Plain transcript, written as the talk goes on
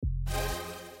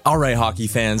All right, hockey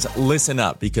fans, listen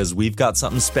up because we've got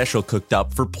something special cooked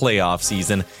up for playoff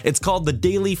season. It's called the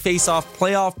Daily Face-Off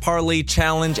Playoff Parlay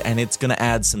Challenge, and it's going to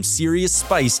add some serious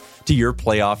spice to your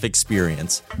playoff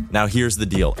experience. Now, here's the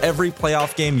deal. Every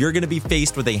playoff game, you're going to be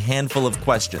faced with a handful of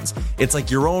questions. It's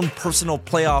like your own personal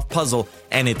playoff puzzle,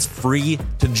 and it's free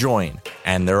to join.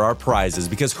 And there are prizes,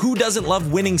 because who doesn't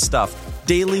love winning stuff?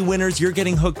 Daily winners, you're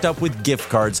getting hooked up with gift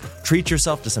cards. Treat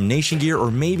yourself to some Nation gear or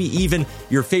maybe even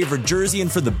your favorite jersey.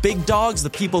 And for the big dogs, the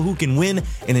people who can win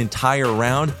an entire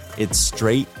round, it's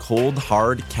straight, cold,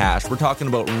 hard cash. We're talking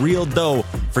about real dough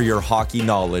for your hockey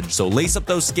knowledge. So lace up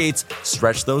those skates,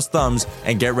 stretch those thumbs,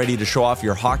 and get ready to show off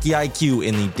your hockey IQ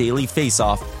in the Daily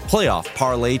Face-Off Playoff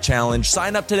Parlay Challenge.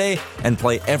 Sign up today and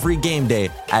play every game day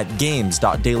at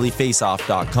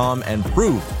games.dailyfaceoff.com and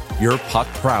prove your puck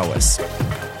prowess.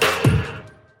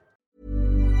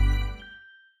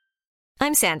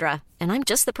 I'm Sandra, and I'm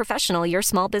just the professional your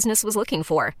small business was looking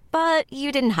for. But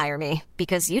you didn't hire me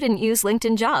because you didn't use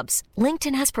LinkedIn Jobs.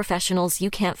 LinkedIn has professionals you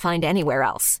can't find anywhere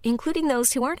else, including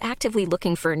those who aren't actively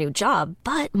looking for a new job,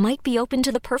 but might be open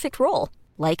to the perfect role,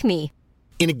 like me.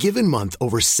 In a given month,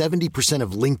 over 70%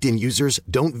 of LinkedIn users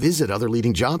don't visit other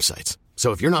leading job sites.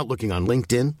 So if you're not looking on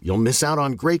LinkedIn, you'll miss out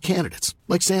on great candidates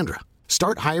like Sandra.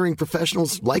 Start hiring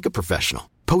professionals like a professional.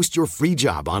 Post your free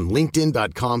job on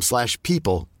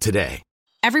linkedin.com/people today.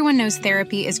 Everyone knows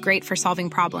therapy is great for solving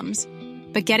problems,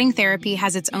 but getting therapy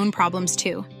has its own problems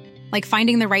too, like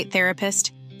finding the right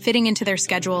therapist, fitting into their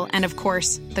schedule, and of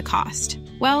course, the cost.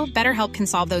 Well, BetterHelp can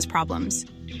solve those problems.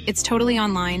 It's totally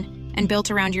online and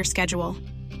built around your schedule.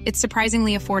 It's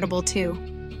surprisingly affordable too.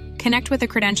 Connect with a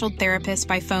credentialed therapist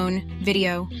by phone,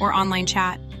 video, or online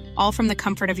chat, all from the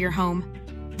comfort of your home.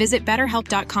 Visit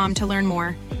BetterHelp.com to learn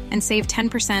more and save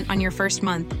 10% on your first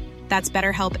month. That's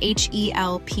BetterHelp,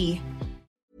 H-E-L-P.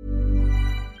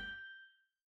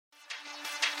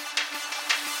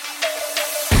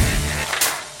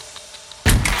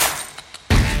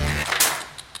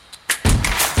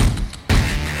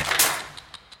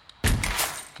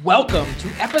 Welcome to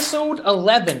episode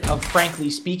 11 of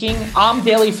Frankly Speaking. I'm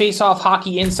Daily Face-Off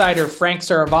hockey insider Frank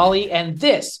Saravalli, and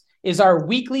this is our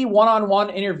weekly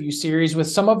one-on-one interview series with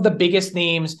some of the biggest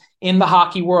names in the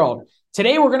hockey world.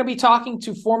 Today, we're going to be talking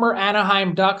to former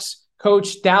Anaheim Ducks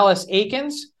coach Dallas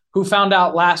Eakins, who found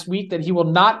out last week that he will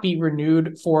not be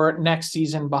renewed for next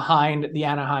season behind the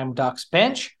Anaheim Ducks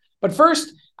bench. But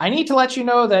first, I need to let you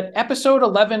know that episode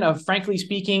 11 of Frankly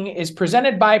Speaking is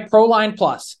presented by Proline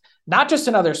Plus. Not just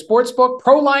another sportsbook,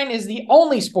 Proline is the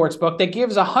only sportsbook that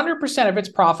gives 100% of its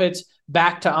profits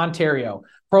back to Ontario.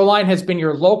 Proline has been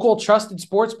your local trusted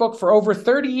sportsbook for over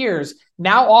 30 years,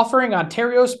 now offering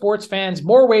Ontario sports fans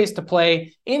more ways to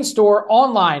play in-store,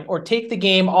 online, or take the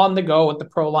game on the go with the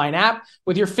Proline app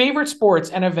with your favorite sports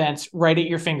and events right at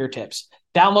your fingertips.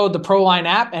 Download the Proline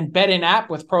app and bet in-app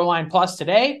with Proline Plus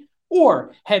today,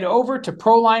 or head over to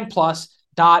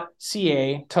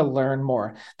prolineplus.ca to learn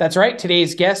more. That's right.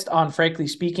 Today's guest on Frankly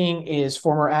Speaking is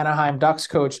former Anaheim Ducks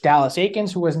coach Dallas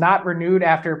Eakins, who was not renewed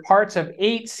after parts of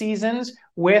 8 seasons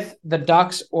with the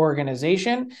Ducks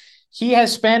organization. He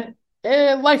has spent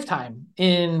a lifetime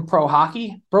in pro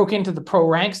hockey, broke into the pro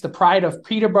ranks, the pride of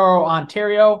Peterborough,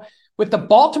 Ontario, with the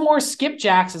Baltimore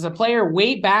Skipjacks as a player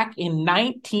way back in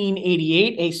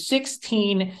 1988, a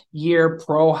 16-year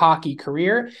pro hockey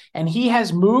career. And he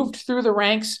has moved through the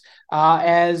ranks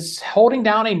as holding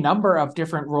down a number of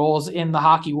different roles in the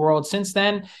hockey world since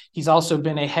then. He's also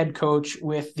been a head coach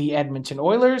with the Edmonton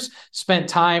Oilers, spent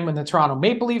time in the Toronto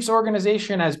Maple Leafs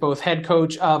organization as both head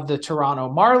coach of the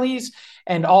Toronto Marlies,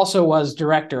 and also was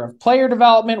director of player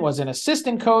development, was an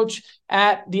assistant coach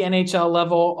at the NHL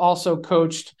level, also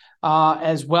coached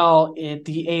as well at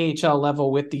the AHL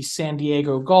level with the San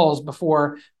Diego Gulls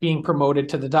before being promoted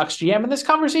to the Ducks GM. And this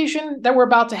conversation that we're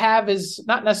about to have is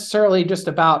not necessarily just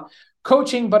about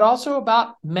coaching, but also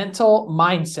about mental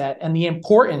mindset and the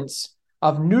importance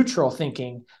of neutral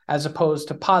thinking as opposed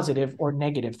to positive or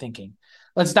negative thinking.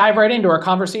 Let's dive right into our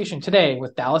conversation today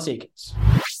with Dallas Eakins.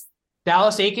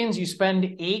 Dallas Eakins, you spend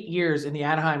 8 years in the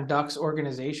Anaheim Ducks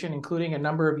organization, including a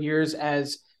number of years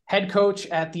as head coach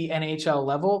at the NHL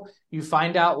level. You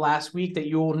find out last week that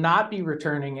you will not be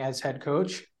returning as head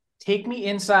coach. Take me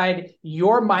inside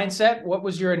your mindset. What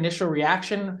was your initial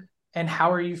reaction and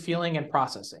how are you feeling and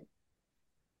processing?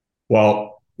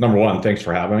 Well, number one, thanks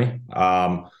for having me.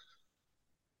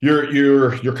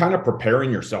 You're kind of preparing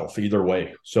yourself either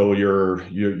way. So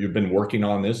you've been working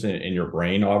on this in your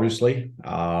brain, obviously.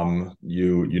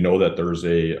 You know that there's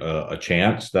a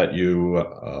chance that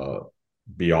you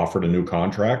be offered a new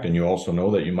contract, and you also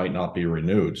know that you might not be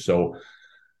renewed. So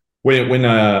when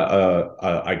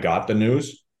I got the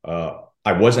news,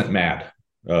 I wasn't mad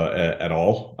at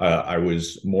all. I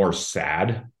was more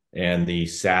sad, and the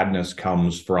sadness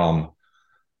comes from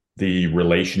the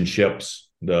relationships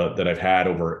that I've had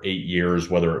over 8 years,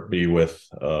 whether it be with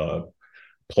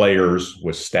players,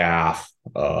 with staff,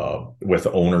 with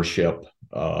ownership,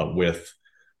 with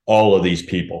all of these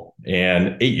people.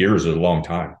 And 8 years is a long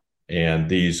time. And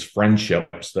these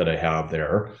friendships that I have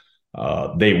there,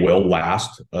 they will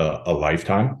last a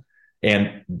lifetime.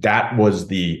 And that was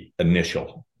the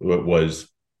initial. It was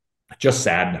just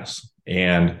sadness.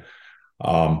 And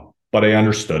but I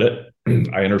understood it.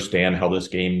 I understand how this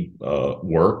game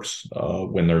works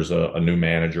when there's a new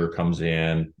manager comes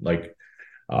in. Like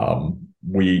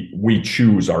we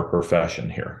choose our profession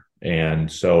here,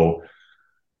 and so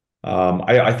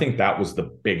I think that was the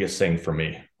biggest thing for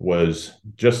me, was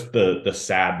just the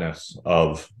sadness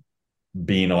of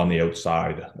being on the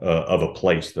outside of a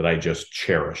place that I just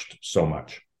cherished so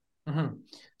much. Mm-hmm.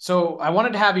 So I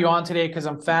wanted to have you on today because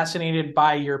I'm fascinated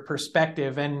by your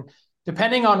perspective. And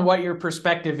depending on what your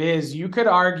perspective is, you could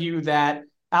argue that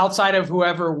outside of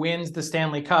whoever wins the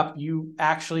Stanley Cup, you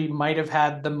actually might have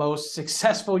had the most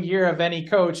successful year of any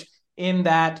coach, in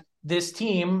that this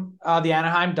team, the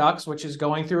Anaheim Ducks, which is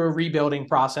going through a rebuilding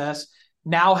process,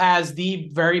 now has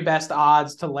the very best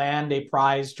odds to land a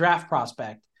prize draft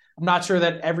prospect. I'm not sure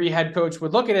that every head coach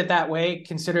would look at it that way,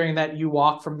 considering that you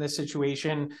walk from this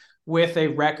situation with a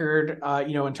record,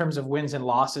 in terms of wins and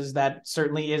losses, that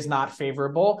certainly is not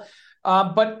favorable.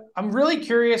 But I'm really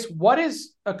curious, what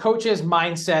is a coach's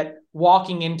mindset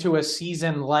walking into a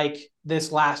season like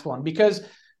this last one? Because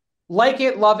like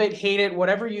it, love it, hate it,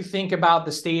 whatever you think about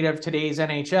the state of today's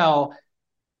NHL,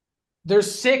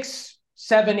 there's 6,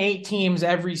 7, 8 teams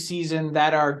every season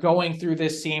that are going through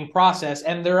this same process,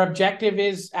 and their objective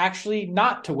is actually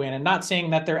not to win. And not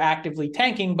saying that they're actively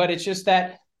tanking, but it's just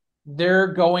that they're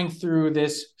going through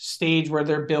this stage where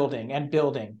they're building and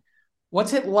building.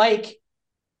 What's it like?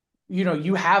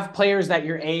 You have players that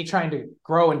you're trying to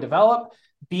grow and develop,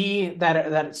 B,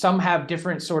 that some have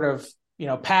different sort of,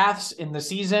 paths in the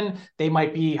season. They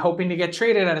might be hoping to get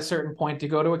traded at a certain point to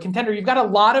go to a contender. You've got a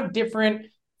lot of different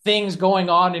things going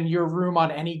on in your room on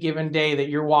any given day that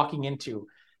you're walking into.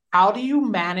 How do you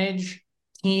manage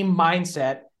team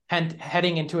mindset and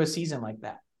heading into a season like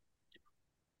that?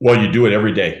 Well, you do it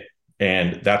every day.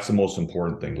 And that's the most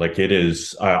important thing. Like, it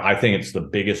is, I think it's the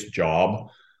biggest job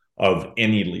of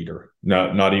any leader,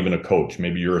 not even a coach.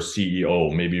 Maybe you're a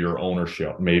CEO, maybe you're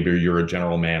ownership, maybe you're a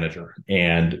general manager.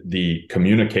 And the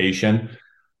communication,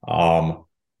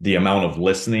 the amount of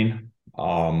listening,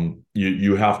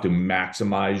 you have to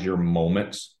maximize your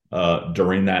moments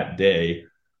during that day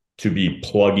to be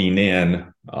plugging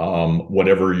in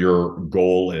whatever your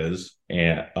goal is,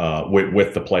 and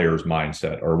with the player's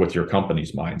mindset or with your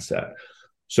company's mindset.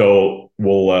 So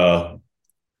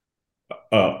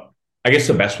I guess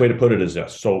the best way to put it is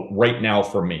this. So right now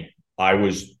for me,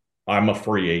 I'm a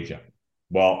free agent.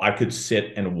 Well, I could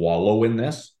sit and wallow in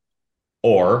this,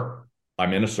 or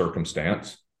I'm in a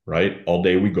circumstance, right? All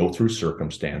day we go through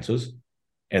circumstances.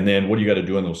 And then what do you got to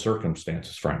do in those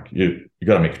circumstances, Frank? You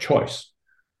got to make a choice.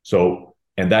 So,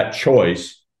 and that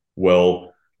choice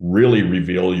will really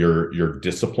reveal your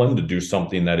discipline to do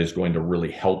something that is going to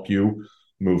really help you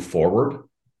move forward,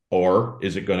 or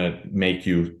is it going to make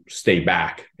you stay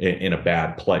back in a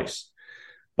bad place?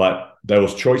 But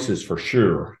those choices, for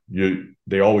sure,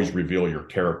 they always reveal your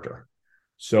character.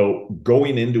 So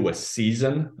going into a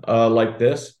season like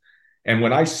this, and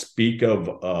when I speak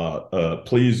of,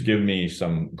 please give me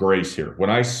some grace here. When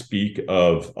I speak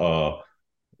of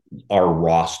our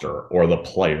roster or the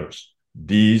players,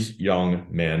 these young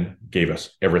men gave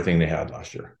us everything they had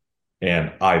last year,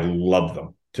 and I love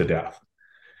them to death.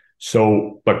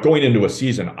 So, but going into a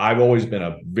season, I've always been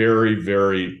a very,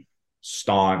 very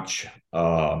staunch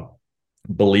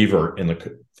believer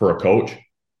for a coach.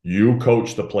 You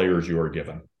coach the players you are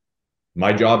given.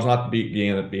 My job's not to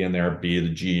being there, be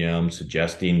the GM,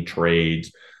 suggesting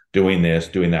trades, doing this,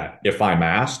 doing that. If I'm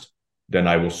asked, then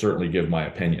I will certainly give my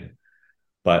opinion.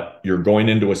 But you're going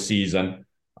into a season.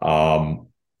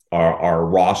 Our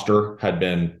roster had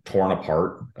been torn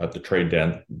apart at the trade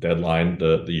deadline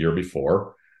the year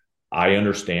before. I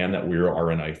understand that we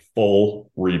are in a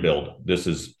full rebuild. This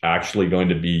is actually going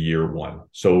to be year one.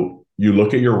 So you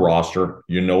look at your roster,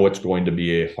 it's going to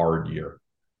be a hard year.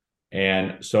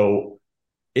 And so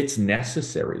it's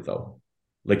necessary, though.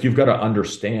 Like, you've got to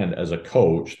understand as a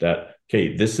coach that,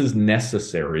 okay, this is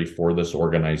necessary for this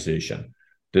organization.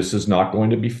 This is not going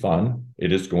to be fun.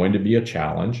 It is going to be a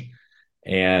challenge.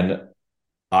 And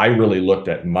I really looked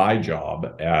at my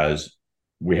job as,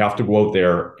 we have to go out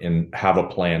there and have a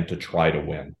plan to try to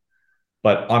win.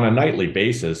 But on a nightly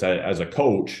basis, as a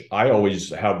coach, I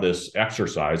always have this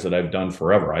exercise that I've done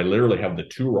forever. I literally have the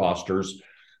 2 rosters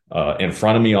in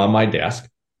front of me on my desk,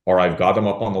 or I've got them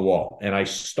up on the wall. And I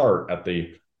start at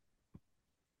the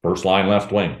first line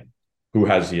left wing. Who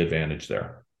has the advantage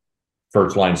there?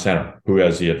 First line center. Who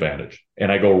has the advantage?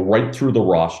 And I go right through the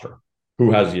roster.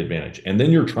 Who has the advantage? And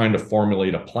then you're trying to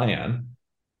formulate a plan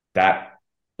that,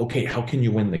 okay, how can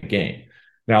you win the game?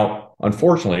 Now,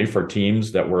 unfortunately, for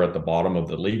teams that were at the bottom of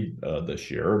the league this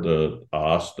year, the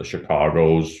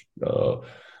Chicagos,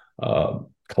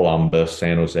 Columbus,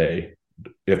 San Jose,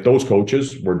 if those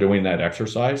coaches were doing that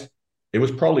exercise, it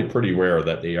was probably pretty rare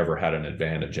that they ever had an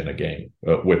advantage in a game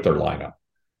with their lineup.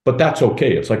 But that's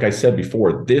okay. It's like I said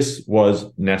before, this was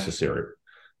necessary.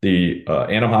 The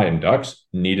Anaheim Ducks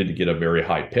needed to get a very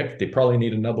high pick. They probably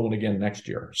need another one again next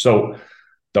year. So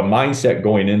the mindset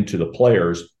going into the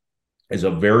players is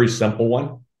a very simple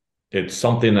one. It's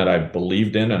something that I've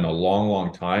believed in a long,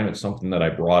 long time. It's something that I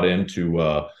brought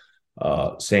into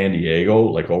San Diego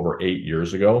like over 8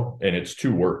 years ago. And it's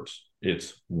 2 words.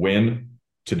 It's win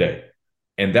today.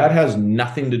 And that has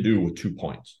nothing to do with 2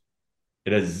 points.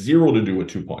 It has 0 to do with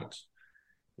 2 points.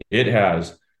 It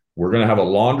has, we're going to have a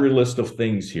laundry list of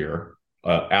things here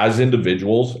as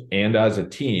individuals and as a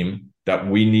team that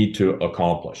we need to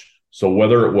accomplish. So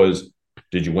whether it was,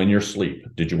 did you win your sleep?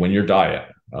 Did you win your diet?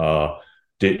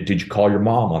 Did you call your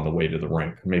mom on the way to the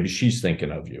rink? Maybe she's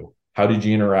thinking of you. How did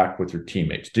you interact with your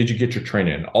teammates? Did you get your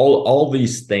training in? All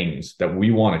these things that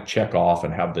we want to check off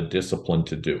and have the discipline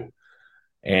to do.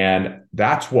 And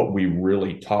that's what we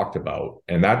really talked about.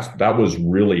 And that was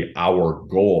really our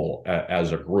goal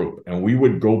as a group. And we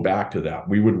would go back to that.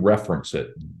 We would reference it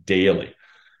daily.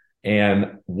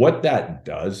 And what that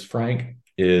does, Frank,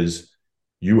 is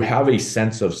you have a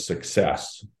sense of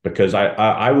success, because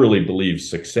I really believe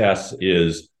success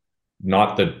is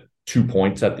not the 2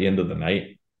 points at the end of the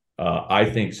night. I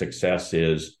think success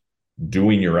is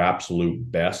doing your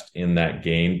absolute best in that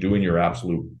game, doing your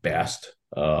absolute best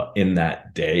in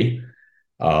that day,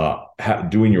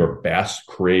 doing your best,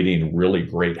 creating really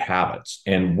great habits.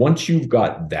 And once you've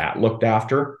got that looked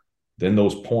after, then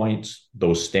those points,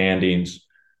 those standings,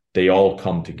 they all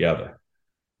come together.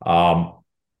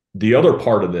 The other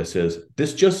part of this is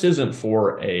this just isn't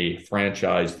for a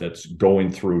franchise that's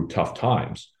going through tough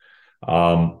times.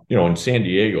 In San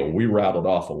Diego, we rattled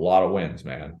off a lot of wins,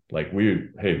 man. Like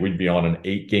we'd be on an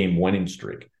 8-game winning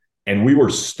streak. And we were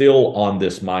still on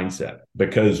this mindset,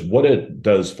 because what it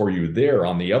does for you there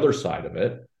on the other side of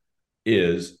it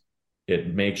is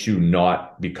it makes you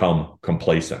not become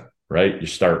complacent, right? You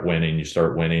start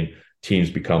winning, teams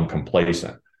become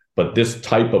complacent. But this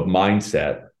type of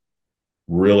mindset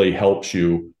really helps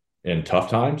you in tough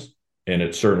times, and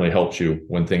it certainly helps you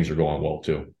when things are going well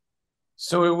too.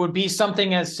 So it would be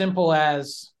something as simple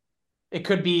as, it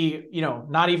could be,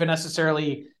 not even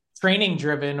necessarily training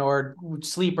driven or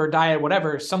sleep or diet,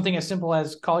 whatever, something as simple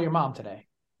as call your mom today.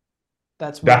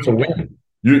 That's a win.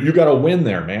 You got to win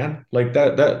there, man. Like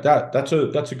that's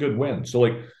a good win. So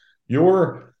like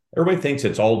everybody thinks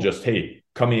it's all just, hey,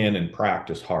 come in and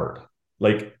practice hard.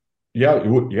 Like, yeah,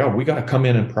 we got to come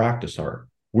in and practice hard.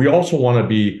 We also want to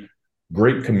be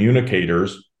great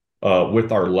communicators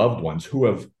with our loved ones who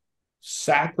have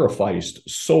sacrificed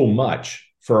so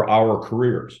much for our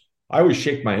careers. I always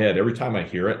shake my head every time I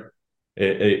hear it.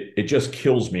 It just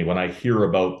kills me when I hear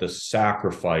about the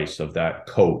sacrifice of that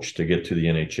coach to get to the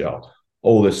NHL.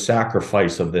 Oh, the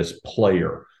sacrifice of this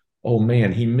player. Oh,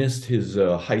 man, he missed his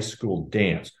high school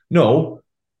dance. No,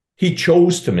 he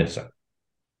chose to miss it.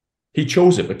 He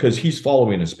chose it because he's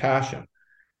following his passion.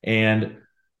 And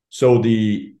so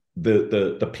the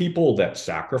people that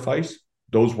sacrifice,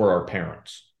 those were our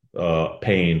parents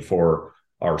paying for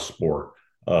our sport,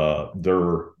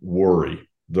 their worry,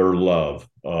 their love,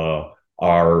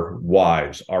 our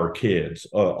wives, our kids,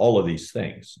 all of these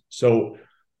things. So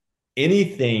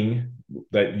anything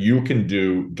that you can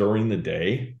do during the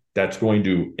day that's going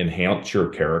to enhance your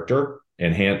character,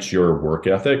 enhance your work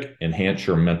ethic, enhance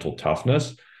your mental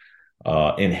toughness,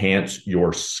 enhance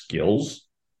your skills,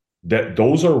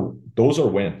 those are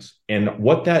wins. And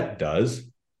what that does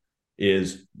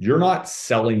is you're not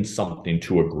selling something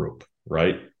to a group,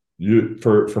 right?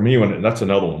 For me, that's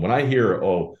another one. When I hear,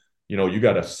 you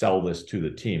got to sell this to the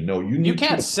team. No, you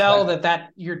can't sell that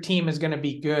your team is going to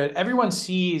be good. Everyone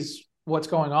sees what's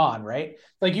going on, right?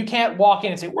 Like you can't walk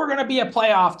in and say, we're going to be a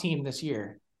playoff team this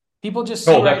year. People just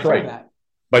see right through that.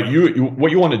 But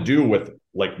what you want to do with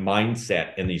like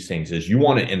mindset and these things is you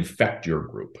want to infect your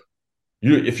group.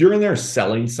 If you're in there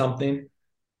selling something,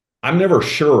 I'm never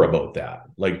sure about that.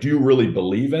 Like, do you really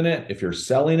believe in it? If you're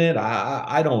selling it,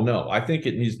 I don't know. I think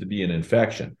it needs to be an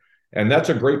infection. And that's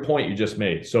a great point you just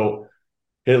made. So,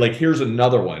 hey, like, here's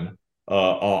another one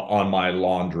on my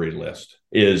laundry list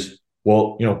is,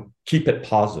 well, keep it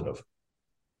positive.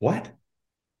 What?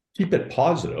 Keep it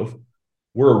positive.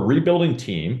 We're a rebuilding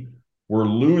team. We're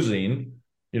losing,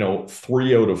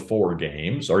 3 out of 4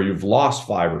 games, or you've lost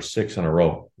 5 or 6 in a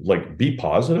row. Like, be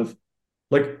positive.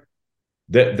 Like,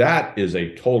 that is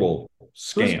a total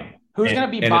scam. Who's going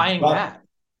to be buying that?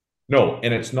 No,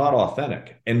 and it's not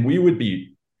authentic. And we would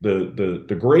be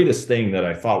the greatest thing that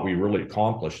I thought we really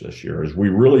accomplished this year is we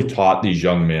really taught these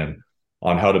young men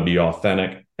on how to be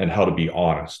authentic and how to be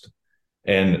honest.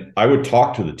 And I would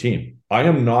talk to the team. I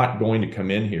am not going to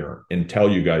come in here and tell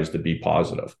you guys to be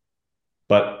positive.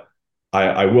 But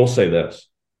I will say this.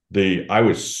 I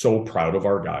was so proud of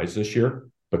our guys this year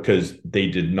because they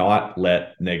did not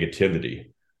let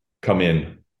negativity come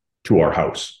in to our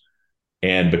house.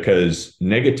 And because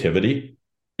negativity,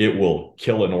 it will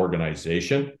kill an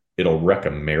organization. It'll wreck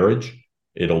a marriage.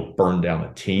 It'll burn down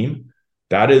a team.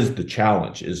 That is the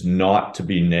challenge, is not to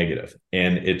be negative.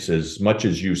 And it's as much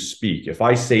as you speak. If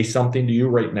I say something to you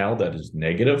right now that is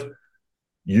negative,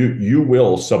 you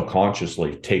will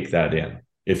subconsciously take that in.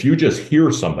 If you just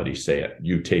hear somebody say it,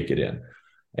 you take it in.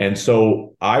 And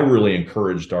so I really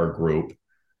encouraged our group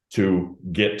to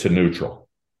get to neutral,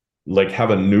 like have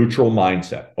a neutral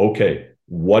mindset. Okay,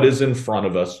 what is in front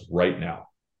of us right now?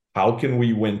 How can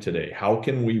we win today? How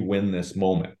can we win this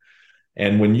moment?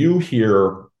 And when you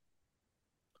hear,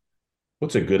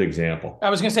 what's a good example? I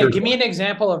was going to say, give me an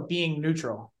example of being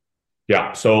neutral.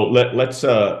 Yeah. So let's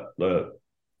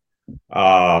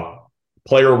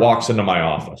player walks into my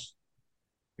office.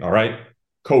 All right,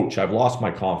 coach, I've lost my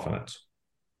confidence.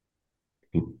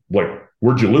 Like,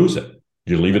 where'd you lose it?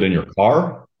 Did you leave it in your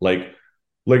car? Like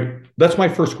that's my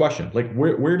first question. Like,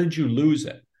 where did you lose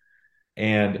it?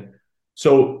 And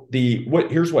so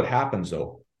here's what happens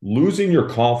though. Losing your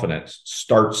confidence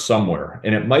starts somewhere,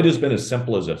 and it might have been as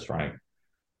simple as this, Frank.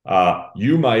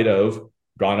 You might have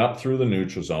gone up through the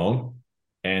neutral zone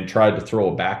and tried to throw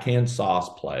a backhand sauce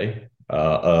play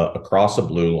across a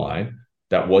blue line.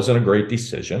 That wasn't a great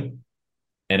decision,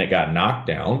 and it got knocked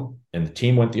down, and the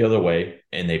team went the other way,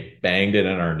 and they banged it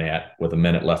in our net with a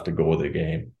minute left to go of the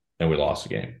game, and we lost the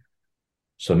game.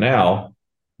 So now,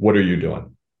 what are you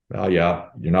doing? Well, yeah,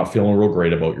 you're not feeling real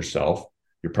great about yourself.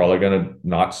 You're probably going to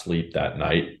not sleep that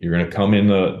night. You're going to come in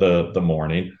the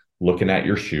morning looking at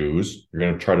your shoes. You're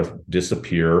going to try to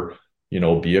disappear,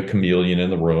 be a chameleon in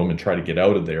the room and try to get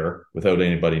out of there without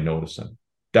anybody noticing.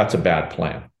 That's a bad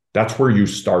plan. That's where you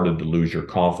started to lose your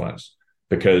confidence,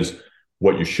 because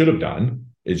what you should have done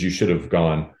is you should have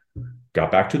got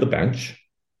back to the bench,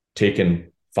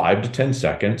 taken 5 to 10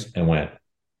 seconds and went,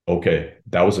 okay,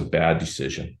 that was a bad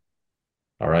decision.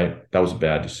 All right. That was a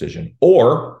bad decision.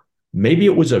 Or maybe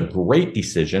it was a great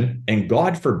decision, and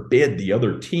God forbid the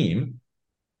other team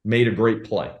made a great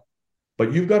play,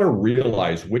 but you've got to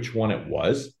realize which one it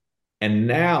was. And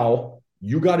now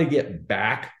you got to get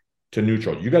back to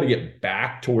neutral. You got to get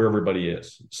back to where everybody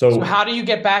is. So how do you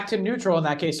get back to neutral in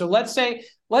that case? So let's say,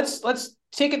 let's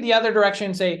take it the other direction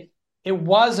and say it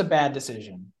was a bad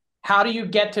decision. How do you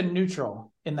get to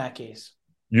neutral in that case?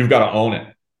 You've got to own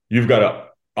it. You've got to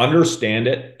understand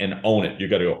it and own it. You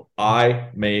got to go, I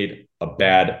made a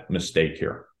bad mistake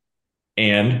here,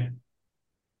 and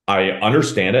I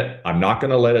understand it. I'm not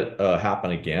going to let it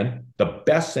happen again. The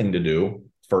best thing to do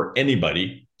for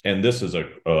anybody, and this is a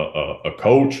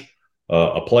coach,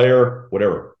 a player,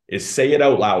 whatever, is say it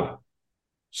out loud.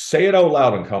 Say it out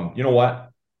loud and come, you know what?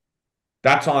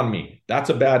 That's on me. That's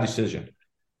a bad decision.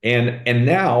 And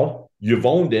now you've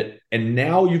owned it. And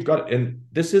now you've got, and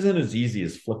this isn't as easy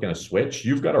as flicking a switch.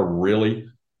 You've got to really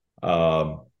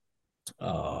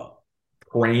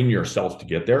train yourself to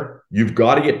get there. You've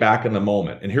got to get back in the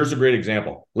moment. And here's a great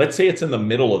example. Let's say it's in the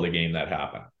middle of the game that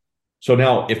happened. So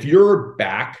now if you're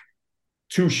back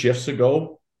 2 shifts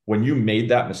ago when you made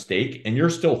that mistake and you're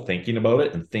still thinking about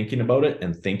it and thinking about it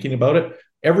and thinking about it,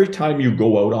 every time you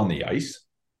go out on the ice,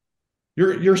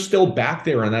 you're still back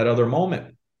there in that other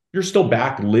moment. You're still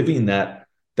back living that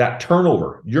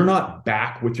turnover. You're not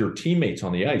back with your teammates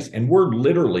on the ice. And we're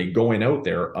literally going out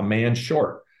there a man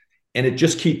short. And it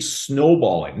just keeps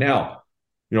snowballing. Now,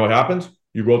 you know what happens?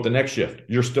 You go out the next shift.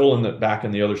 You're still back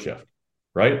in the other shift,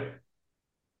 right?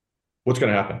 What's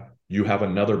going to happen? You have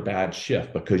another bad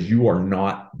shift because you are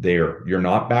not there. You're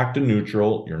not back to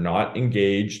neutral. You're not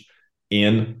engaged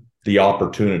in the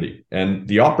opportunity. And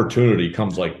the opportunity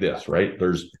comes like this, right?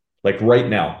 There's, like right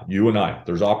now, you and I,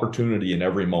 there's opportunity in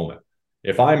every moment.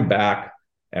 If I'm back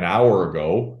an hour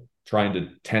ago trying to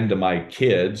tend to my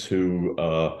kids who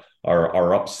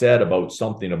are upset about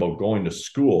something about going to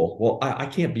school. Well, I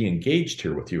can't be engaged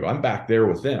here with you. I'm back there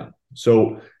with them.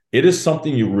 So it is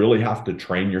something you really have to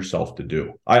train yourself to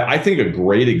do. I think a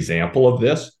great example of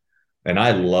this, and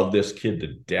I love this kid to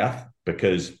death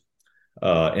because,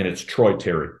 and it's Troy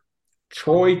Terry.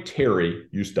 Troy Terry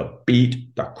used to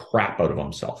beat the crap out of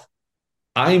himself.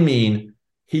 I mean,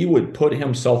 he would put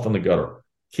himself in the gutter.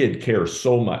 Kid cares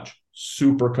so much,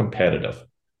 super competitive,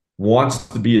 wants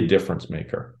to be a difference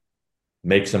maker,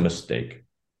 makes a mistake.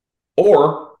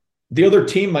 Or the other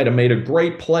team might have made a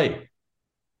great play.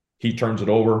 He turns it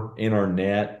over in our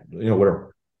net,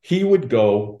 whatever. He would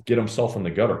go get himself in the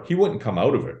gutter. He wouldn't come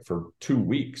out of it for 2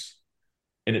 weeks.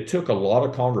 And it took a lot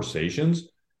of conversations,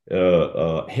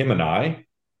 him and I,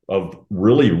 of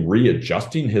really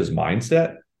readjusting his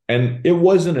mindset. And it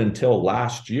wasn't until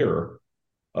last year,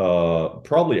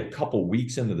 probably a couple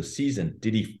weeks into the season,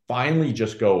 did he finally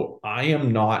just go, I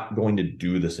am not going to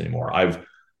do this anymore. I've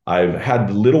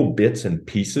had little bits and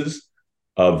pieces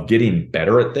of getting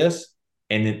better at this.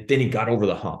 And then he got over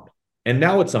the hump. And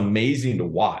now it's amazing to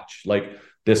watch. Like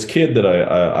this kid that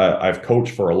I've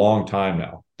coached for a long time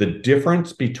now, the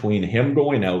difference between him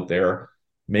going out there,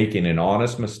 making an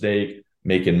honest mistake,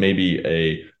 making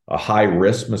maybe a high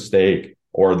risk mistake,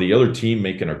 or the other team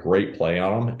making a great play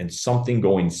on him and something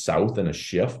going south in a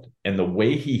shift, and the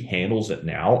way he handles it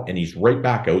now, and he's right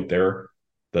back out there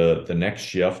the next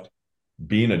shift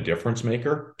being a difference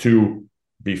maker, to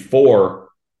before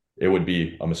it would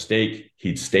be a mistake,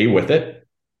 he'd stay with it.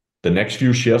 The next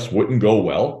few shifts wouldn't go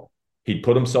well. He'd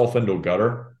put himself into a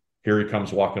gutter. Here he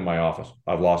comes walking in my office.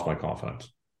 I've lost my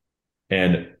confidence.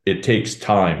 And it takes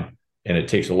time, and it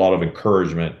takes a lot of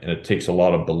encouragement, and it takes a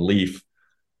lot of belief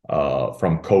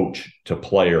from coach to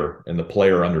player, and the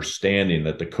player understanding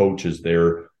that the coach is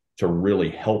there to really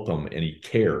help him, and he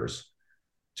cares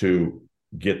to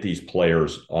get these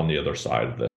players on the other side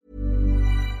of this.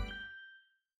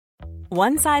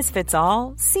 One size fits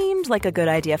all seemed like a good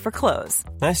idea for clothes.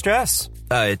 Nice dress.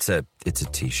 It's a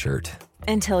t-shirt.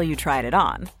 Until you tried it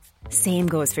on. Same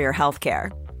goes for your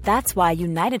healthcare. That's why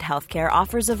United Healthcare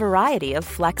offers a variety of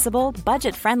flexible,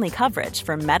 budget-friendly coverage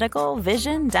for medical,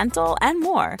 vision, dental, and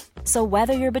more. So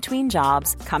whether you're between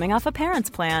jobs, coming off a parent's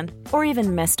plan, or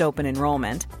even missed open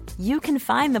enrollment, you can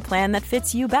find the plan that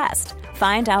fits you best.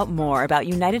 Find out more about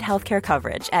United Healthcare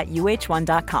coverage at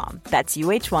uh1.com. That's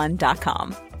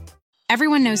uh1.com.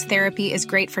 Everyone knows therapy is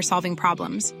great for solving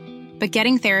problems, but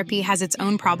getting therapy has its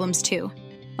own problems too,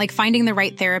 like finding the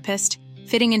right therapist,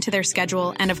 fitting into their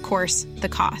schedule, and of course, the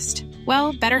cost.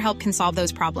 Well, BetterHelp can solve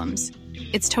those problems.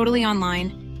 It's totally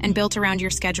online and built around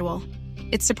your schedule.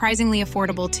 It's surprisingly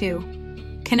affordable too.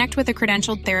 Connect with a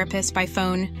credentialed therapist by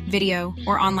phone, video,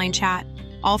 or online chat,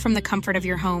 all from the comfort of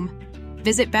your home.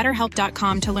 Visit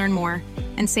BetterHelp.com to learn more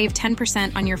and save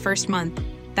 10% on your first month.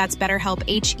 That's BetterHelp,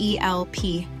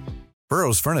 H-E-L-P.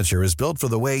 Burrow's furniture is built for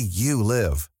the way you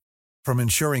live. From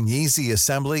ensuring easy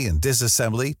assembly and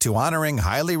disassembly to honoring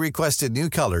highly requested new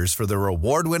colors for their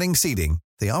award-winning seating,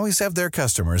 they always have their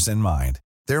customers in mind.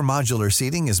 Their modular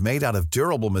seating is made out of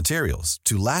durable materials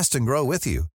to last and grow with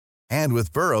you. And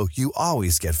with Burrow, you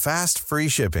always get fast, free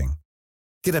shipping.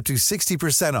 Get up to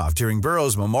 60% off during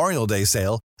Burrow's Memorial Day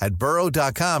sale at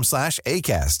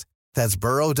burrow.com/ACAST. That's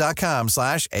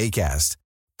burrow.com/ACAST.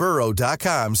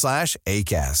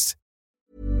 burrow.com/ACAST.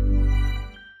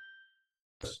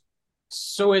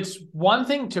 So it's one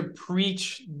thing to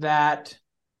preach that,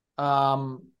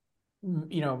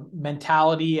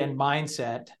 mentality and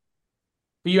mindset,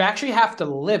 but you actually have to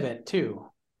live it too.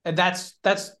 And that's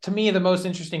to me, the most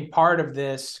interesting part of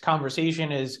this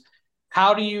conversation is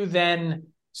how do you then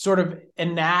sort of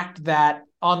enact that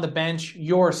on the bench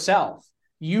yourself?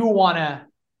 You want to,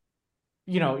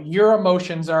 your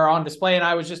emotions are on display. And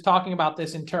I was just talking about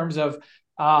this in terms of,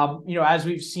 as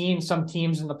we've seen some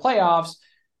teams in the playoffs,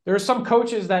 there are some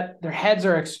coaches that their heads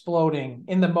are exploding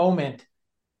in the moment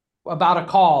about a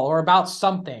call or about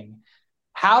something.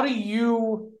 How do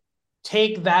you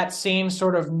take that same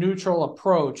sort of neutral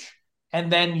approach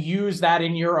and then use that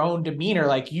in your own demeanor?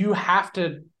 Like, you have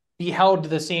to be held to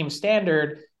the same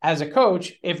standard as a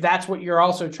coach if that's what you're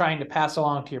also trying to pass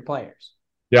along to your players.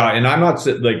 Yeah, and I'm not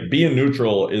like, being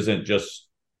neutral isn't just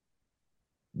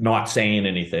not saying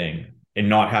anything and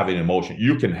not having emotion.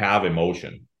 You can have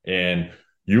emotion, and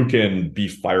you can be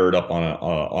fired up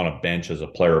on a bench as a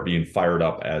player, being fired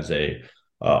up as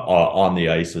on the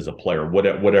ice as a player,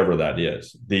 whatever that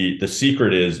is. The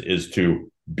secret is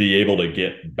to be able to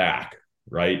get back,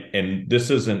 right? And this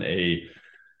isn't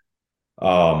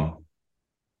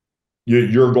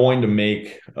you're going to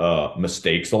make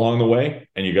mistakes along the way,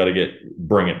 and you got to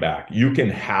bring it back. You can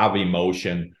have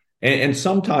emotion, and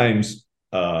sometimes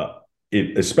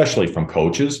especially from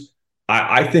coaches,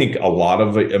 I think a lot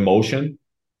of emotion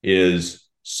is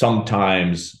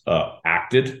sometimes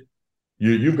acted.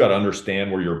 You've got to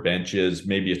understand where your bench is.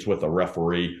 Maybe it's with a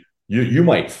referee. You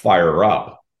might fire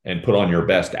up and put on your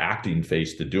best acting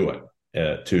face to do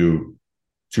it, to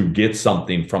get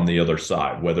something from the other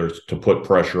side, whether it's to put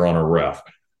pressure on a ref,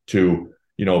 to,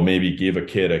 maybe give a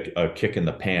kid a kick in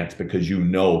the pants because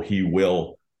he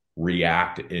will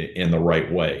react in the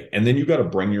right way. And then you got to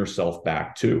bring yourself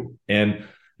back too. And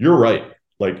you're right.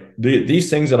 Like these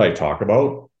things that I talk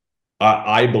about,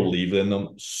 I believe in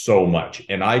them so much,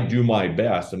 and I do my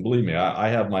best. And believe me, I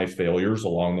have my failures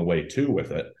along the way too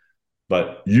with it,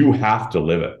 but you have to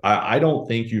live it. I don't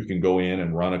think you can go in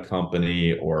and run a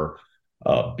company or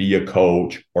be a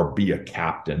coach or be a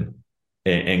captain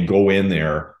and go in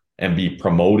there and be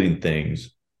promoting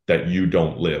things that you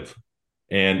don't live.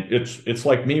 And it's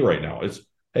like me right now.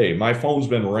 Hey, my phone's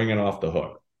been ringing off the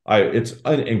hook. It's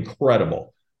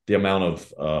incredible the amount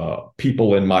of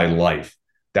people in my life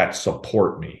that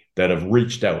support me, that have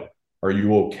reached out. Are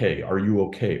you okay? Are you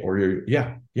okay? Or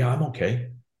yeah, I'm okay.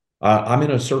 I'm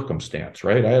in a circumstance,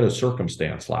 right? I had a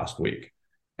circumstance last week,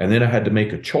 and then I had to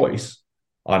make a choice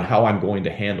on how I'm going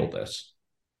to handle this.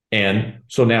 And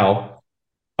so now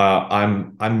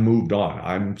I'm moved on.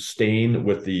 I'm staying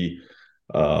with in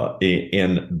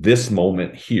this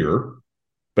moment here,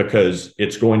 because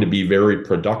it's going to be very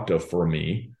productive for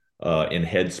me in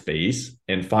headspace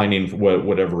and finding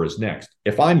whatever is next.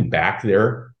 If I'm back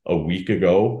there a week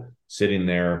ago, sitting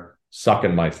there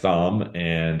sucking my thumb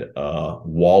and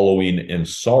wallowing in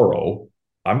sorrow,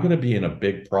 I'm going to be in a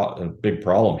big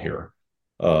problem here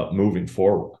moving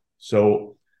forward.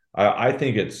 So I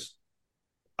think it's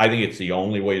the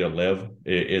only way to live.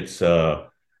 It's a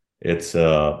big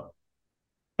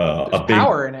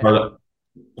power in it.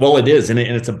 Well, it is, and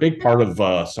it's a big part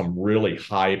of some really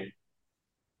high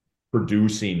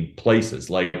producing places.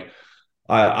 Like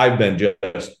I've been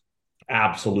just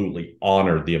absolutely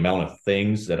honored the amount of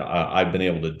things that I've been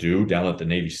able to do down at the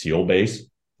Navy SEAL base.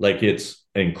 Like, it's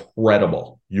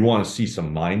incredible. You want to see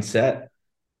some mindset?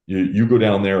 You go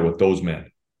down there with those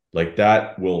men. Like,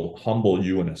 that will humble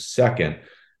you in a second.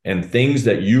 And things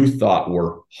that you thought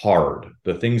were hard,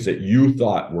 the things that you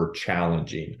thought were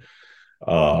challenging,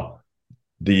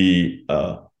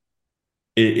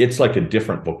 it's like a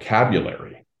different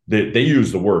vocabulary. They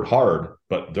use the word hard,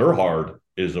 but their hard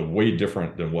is a way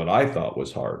different than what I thought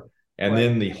was hard. And right.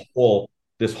 Then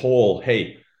this whole,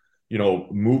 hey,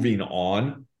 moving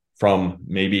on from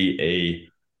maybe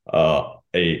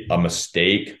a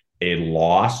mistake, a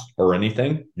loss, or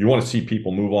anything. You want to see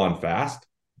people move on fast.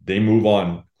 They move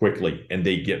on quickly and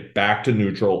they get back to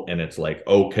neutral. And it's like,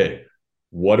 okay,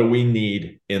 what do we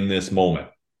need in this moment?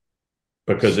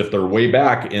 Because if they're way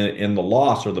back in the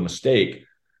loss or the mistake,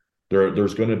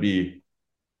 there's going to be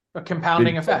a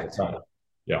compounding effect.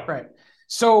 Yeah. Right.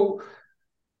 So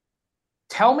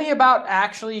tell me about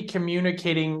actually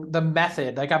communicating the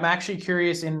method. Like, I'm actually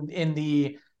curious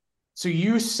so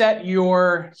you set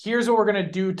here's what we're going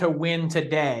to do to win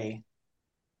today.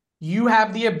 You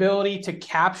have the ability to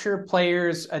capture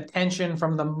players' attention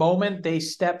from the moment they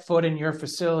step foot in your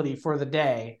facility for the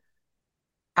day.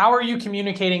 How are you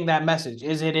communicating that message?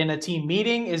 Is it in a team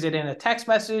meeting? Is it in a text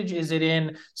message? Is it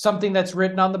in something that's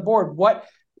written on the board?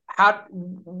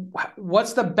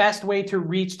 What's the best way to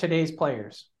reach today's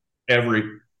players?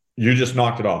 You just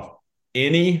knocked it off.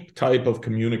 Any type of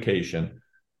communication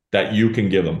that you can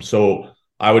give them. So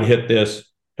I would hit this,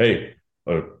 hey,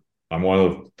 I'm one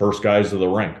of the first guys of the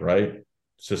rink, right?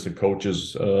 Assistant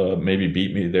coaches maybe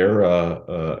beat me there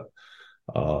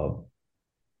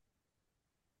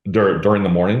during the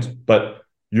mornings, but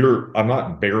I'm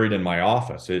not buried in my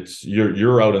office.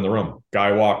 You're out in the room.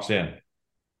 Guy walks in.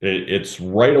 It's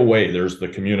right away. There's the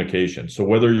communication. So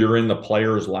whether you're in the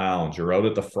players' lounge or out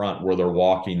at the front where they're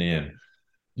walking in,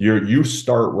 you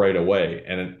start right away.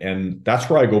 And that's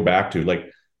where I go back to,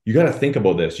 like, you got to think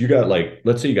about this. You got, like,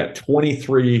 let's say you got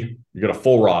 23, you got a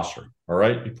full roster. All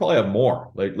right. You probably have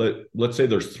more. Like, let's say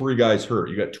there's 3 guys hurt.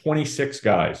 You got 26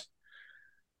 guys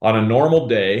on a normal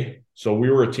day. So we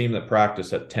were a team that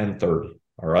practiced at 10:30.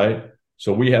 All right.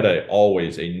 So we had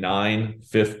always a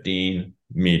 9:15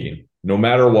 meeting, no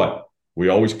matter what. We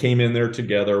always came in there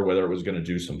together, whether it was going to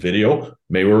do some video,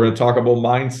 maybe we were going to talk about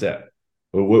mindset,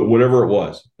 whatever it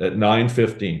was, at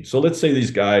 9:15. So let's say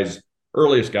these guys,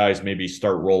 earliest guys, maybe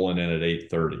start rolling in at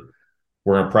 8:30.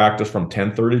 We're in practice from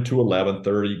 10:30 to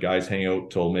 11:30. Guys hang out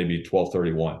till maybe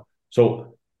 12:31.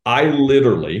 So I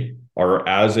literally or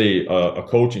as a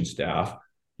coaching staff,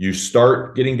 you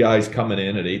start getting guys coming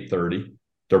in at 8:30.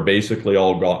 They're basically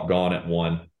all gone at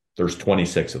 1. There's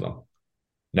 26 of them.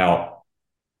 Now,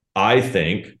 I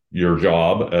think your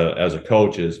job as a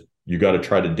coach is you got to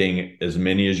try to ding as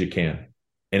many as you can.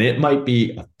 And it might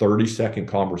be a 30-second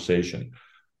conversation.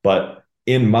 But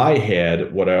in my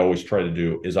head, what I always try to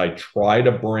do is I try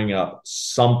to bring up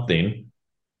something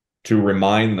to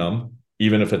remind them,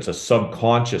 even if it's a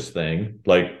subconscious thing.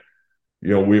 Like,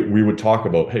 we would talk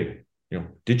about, hey,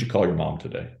 did you call your mom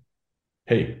today?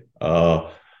 Hey,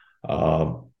 what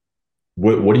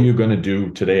are you going to do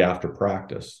today after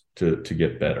practice to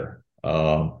get better?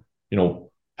 How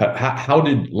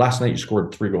did last night you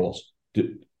scored 3 goals?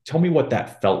 Tell me what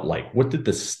that felt like. What did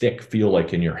the stick feel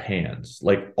like in your hands?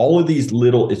 Like all of these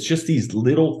it's just these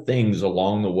little things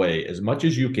along the way, as much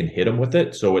as you can hit them with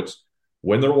it. So it's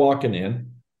when they're walking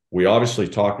in, we obviously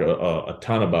talk a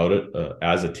ton about it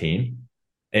as a team.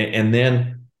 And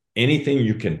then anything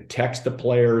you can text the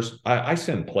players. I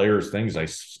send players things I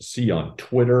see on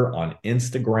Twitter, on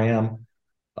Instagram.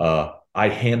 I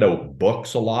hand out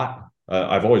books a lot.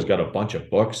 I've always got a bunch of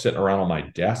books sitting around on my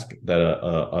desk that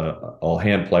I'll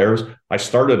hand players. I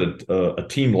started a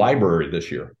team library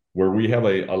this year where we have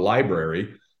a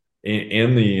library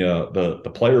in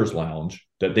the players' lounge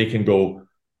that they can go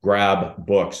grab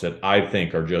books that I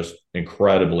think are just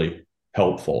incredibly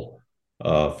helpful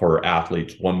for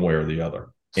athletes one way or the other.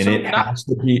 And it has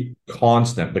to be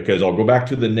constant, because I'll go back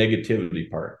to the negativity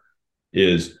part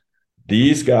is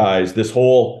these guys, this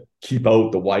whole keep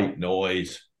out the white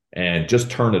noise and just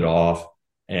turn it off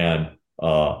and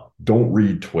don't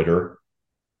read Twitter.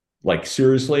 Like,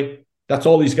 seriously, that's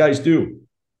all these guys do.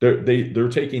 They're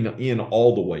taking in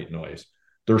all the white noise.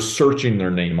 They're searching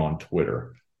their name on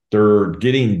Twitter. They're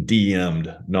getting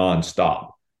DM'd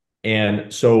nonstop.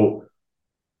 And so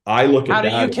I look at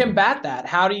that. How do you combat that?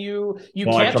 How do you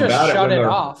can't just shut it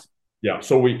off. Yeah.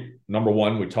 So number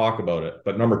one, we talk about it.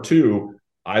 But number two,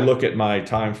 I look at my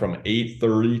time from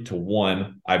 8:30 to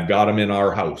 1. I've got them in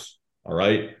our house. All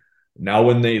right. Now,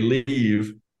 when they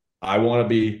leave, I want to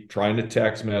be trying to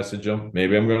text message them.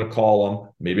 Maybe I'm going to call them.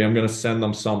 Maybe I'm going to send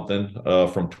them something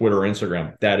from Twitter,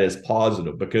 Instagram that is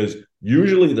positive, because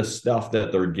usually the stuff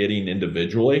that they're getting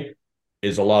individually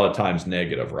is a lot of times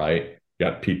negative, right?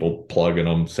 Got people plugging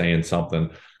them, saying something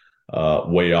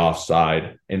way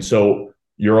offside. And so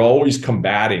you're always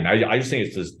combating. I just think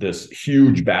it's this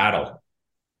huge battle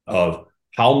of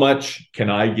how much can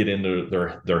I get into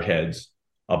their heads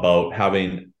about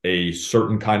having a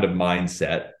certain kind of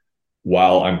mindset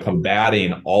while I'm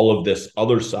combating all of this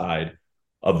other side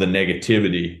of the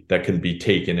negativity that can be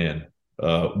taken in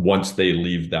once they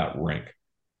leave that rink.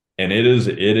 And it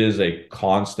is a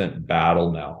constant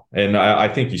battle now. And I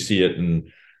think you see it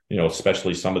in,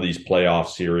 especially some of these playoff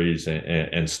series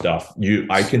and stuff.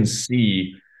 I can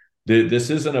see this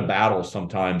isn't a battle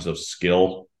sometimes of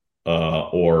skill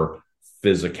or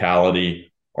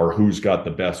physicality or who's got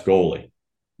the best goalie.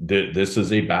 This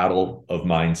is a battle of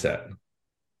mindset.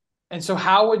 And so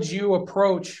how would you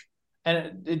approach,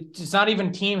 and it's not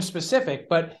even team specific,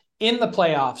 but in the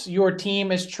playoffs, your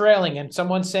team is trailing and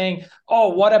someone's saying, oh,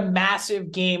 what a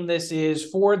massive game this is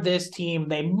for this team.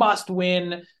 They must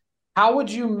win. How would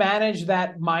you manage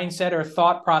that mindset or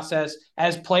thought process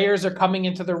as players are coming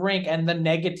into the rink and the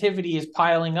negativity is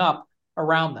piling up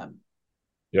around them?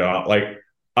 Yeah, like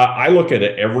I look at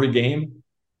it every game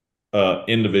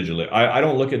individually. I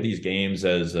don't look at these games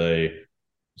as a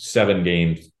 7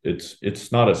 games.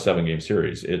 It's not a 7-game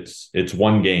series. It's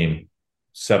one game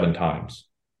 7 times.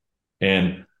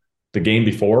 And the game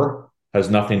before has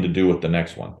nothing to do with the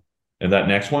next one. And that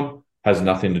next one has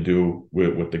nothing to do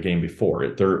with the game before.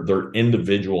 They're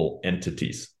individual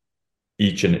entities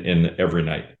each and every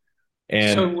night.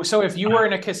 And so if you were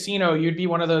in a casino, you'd be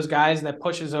one of those guys that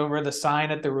pushes over the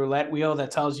sign at the roulette wheel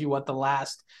that tells you what the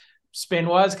last spin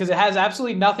was, because it has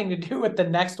absolutely nothing to do with the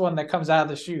next one that comes out of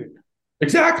the chute.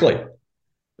 Exactly.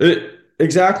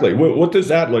 Exactly. What does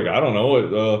that look? I don't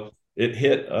know. It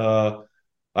hit.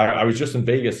 I was just in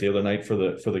Vegas the other night for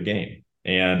the game,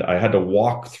 and I had to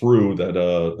walk through that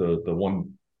the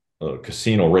one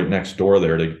casino right next door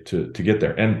there to get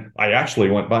there. And I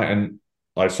actually went by and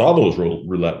I saw those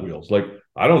roulette wheels. Like,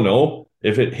 I don't know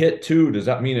if it hit 2. Does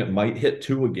that mean it might hit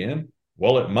 2 again?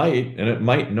 Well, it might, and it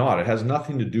might not. It has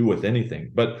nothing to do with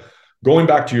anything. But going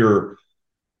back to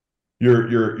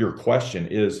your question,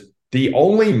 is the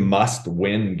only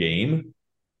must-win game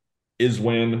is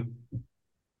when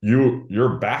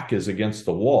your back is against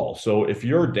the wall. So if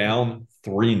you're down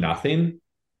 3-0,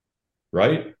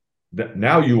 right?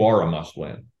 Now you are a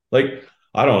must-win. Like,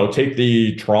 I don't know, take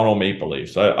the Toronto Maple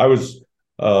Leafs. I was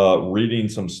reading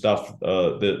some stuff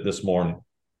this morning.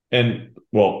 And,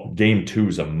 well, game 2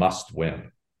 is a must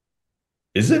win.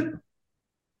 Is it?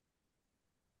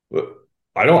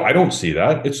 I don't see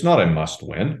that. It's not a must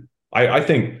win. I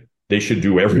think they should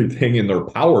do everything in their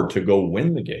power to go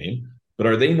win the game. But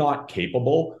are they not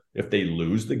capable, if they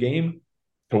lose the game,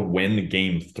 to win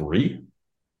game 3?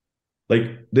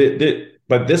 Like,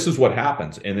 but this is what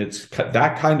happens. And it's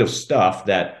that kind of stuff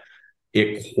that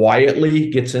it quietly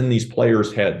gets in these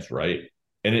players' heads, right?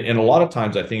 And a lot of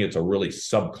times I think it's a really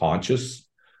subconscious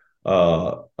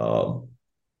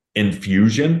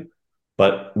infusion.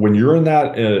 But when you're in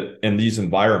that in these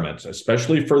environments,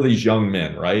 especially for these young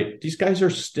men, right? These guys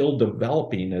are still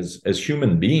developing as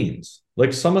human beings.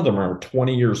 Like, some of them are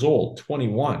 20 years old,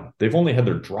 21. They've only had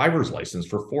their driver's license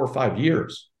for 4 or 5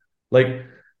 years. Like,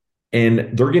 and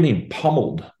they're getting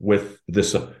pummeled with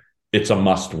this. It's a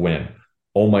must win.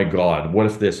 Oh my God, what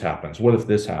if this happens? What if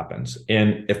this happens?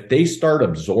 And if they start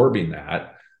absorbing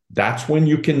that, that's when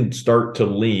you can start to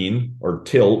lean or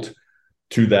tilt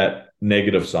to that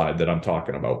negative side that I'm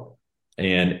talking about.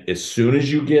 And as soon as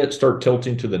you start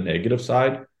tilting to the negative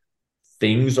side,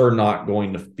 things are not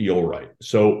going to feel right.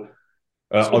 So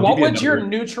what would your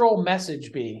neutral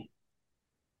message be?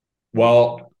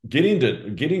 Well, getting to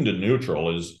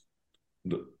neutral is,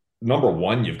 number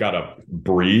one, you've got to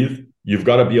breathe. You've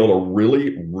got to be able to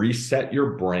really reset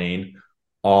your brain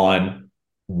on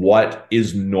what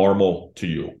is normal to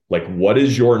you. Like, what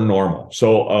is your normal?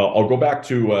 So I'll go back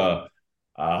to,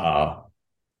 I'll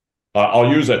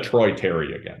use a Troy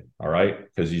Terry again. All right.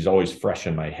 Because he's always fresh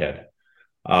in my head.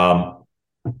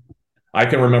 I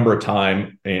can remember a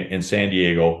time in San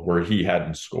Diego where he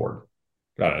hadn't scored.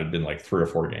 God, it had been like 3 or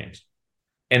 4 games.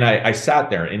 And I sat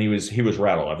there and he was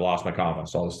rattled. I've lost my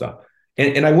confidence, all this stuff.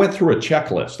 And I went through a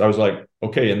checklist. I was like,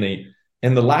 okay,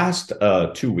 in the last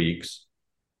 2 weeks,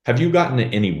 have you gotten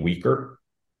any weaker?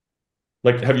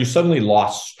 Like, have you suddenly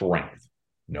lost strength?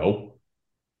 No.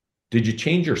 Did you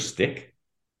change your stick?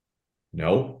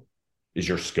 No. Is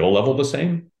your skill level the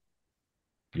same?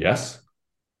 Yes.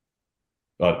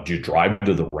 Do you drive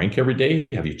to the rink every day?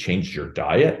 Have you changed your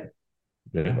diet?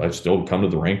 Yeah, I still come to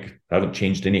the rink. I haven't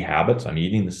changed any habits. I'm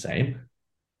eating the same.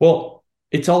 Well,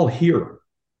 it's all here.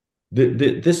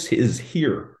 This is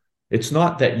here. It's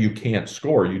not that you can't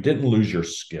score. You didn't lose your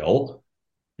skill.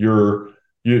 You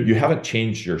haven't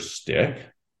changed your stick.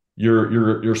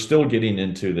 You're still getting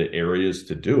into the areas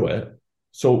to do it.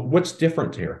 So what's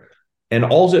different here? And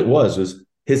all it was is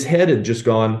his head had just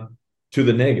gone to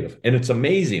the negative. And it's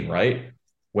amazing, right?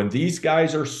 When these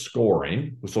guys are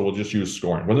scoring, so we'll just use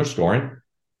scoring. When they're scoring,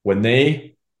 when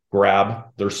they grab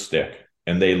their stick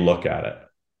and they look at it,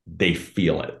 they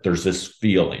feel it. There's this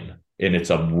feeling, and it's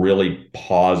a really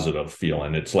positive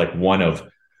feeling. It's like one of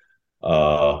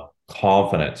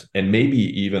confidence and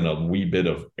maybe even a wee bit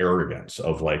of arrogance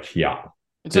of like, yeah.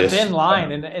 It's a thin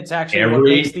line, and it's actually what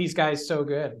makes these guys so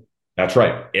good. That's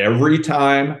right. Every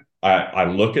time I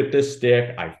look at this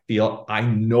stick, I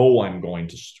know I'm going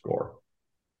to score.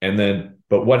 And then,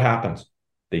 but what happens?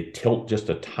 They tilt just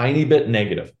a tiny bit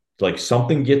negative. Like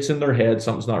something gets in their head,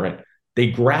 something's not right.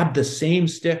 They grab the same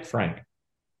stick, Frank.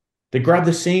 They grab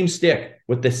the same stick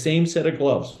with the same set of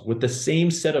gloves, with the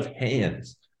same set of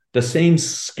hands, the same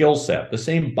skill set, the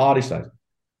same body size.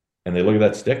 And they look at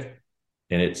that stick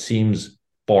and it seems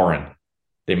foreign.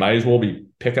 They might as well be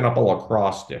picking up a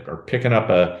lacrosse stick or picking up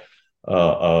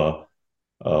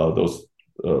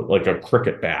like a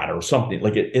cricket bat or something.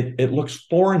 Like it looks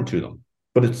foreign to them,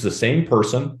 but it's the same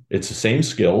person. It's the same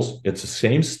skills. It's the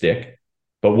same stick.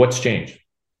 But what's changed?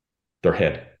 Their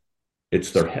head.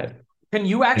 It's their head. Can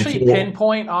you actually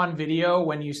pinpoint on video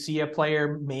when you see a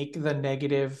player make the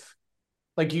negative,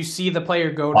 like you see the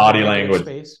player go to body the language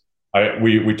space?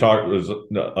 We talked,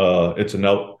 it's a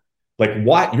note. Like,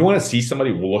 what you want to see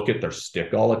somebody look at their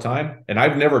stick all the time. And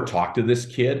I've never talked to this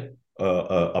kid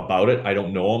about it. I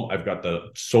don't know him. I've got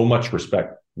so much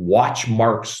respect. Watch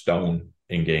Mark Stone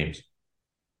in games.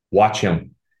 Watch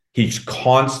him. He's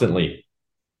constantly,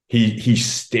 he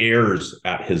stares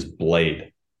at his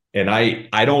blade. And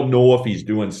I don't know if he's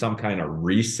doing some kind of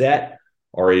reset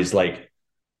or he's like,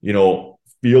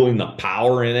 feeling the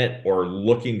power in it or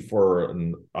looking for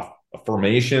a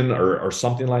formation or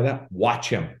something like that. Watch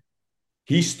him.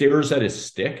 He stares at his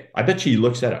stick. I bet you he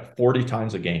looks at it 40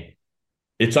 times a game.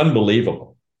 It's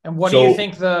unbelievable. And what do you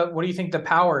think the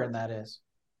power in that is?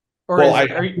 Or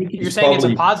you're saying it's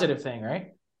a positive thing,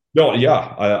 right? No,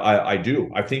 yeah, I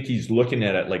do. I think he's looking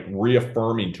at it like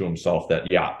reaffirming to himself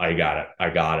that, yeah, I got it.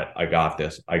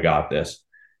 I got this.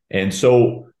 And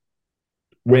so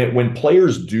when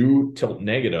players do tilt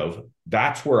negative,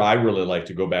 that's where I really like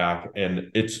to go back.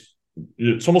 And it's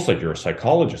it's almost like you're a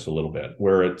psychologist a little bit,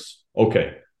 where it's,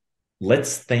 okay,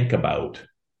 let's think about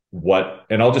what,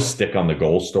 and I'll just stick on the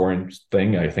goal scoring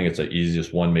thing. I think it's the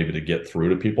easiest one maybe to get through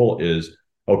to people is,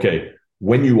 okay,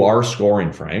 when you are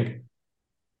scoring, Frank,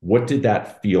 what did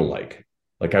that feel like?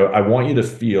 Like, I want you to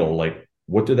feel like,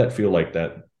 what did that feel like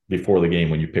that before the game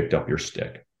when you picked up your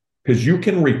stick? Because you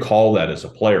can recall that as a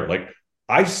player. Like,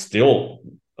 I still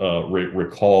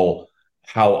recall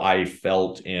how I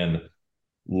felt in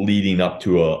leading up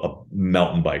to a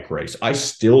mountain bike race. I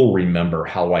still remember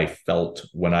how I felt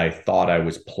when I thought I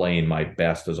was playing my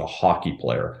best as a hockey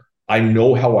player. I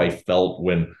know how I felt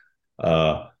when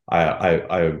I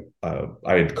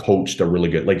had coached a really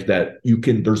good, like that.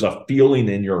 There's a feeling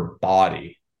in your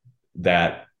body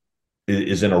that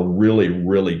is in a really,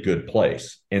 really good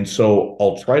place. And so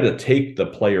I'll try to take the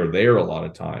player there a lot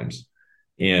of times.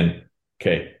 And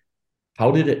okay,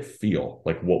 how did it feel?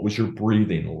 Like, what was your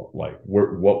breathing like?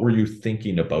 What were you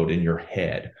thinking about in your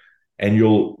head? And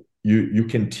you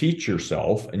can teach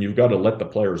yourself, and you've got to let the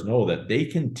players know that they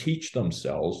can teach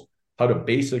themselves how to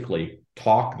basically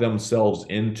talk themselves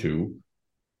into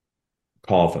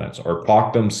confidence, or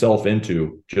talk themselves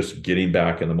into just getting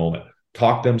back in the moment.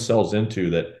 Talk themselves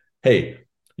into that, hey,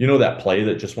 you know that play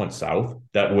that just went south?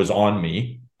 That was on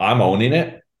me. I'm owning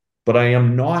it, but I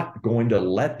am not going to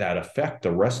let that affect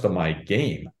the rest of my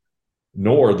game,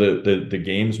 nor the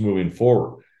games moving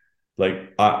forward.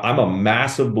 Like, I'm a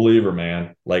massive believer,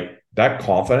 man. Like, that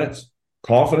confidence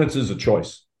is a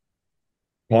choice.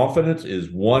 Confidence is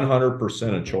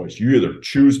 100% a choice. You either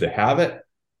choose to have it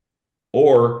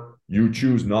or you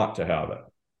choose not to have it.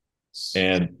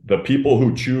 And the people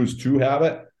who choose to have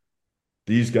it,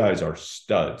 these guys are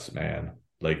studs, man.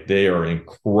 Like, they are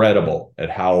incredible at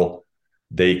how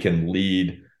they can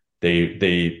lead.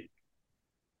 They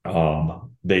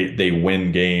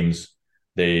win games.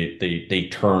 They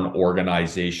turn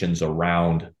organizations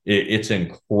around. It's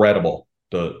incredible.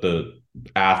 The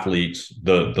athletes,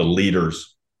 the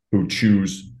leaders who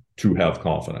choose to have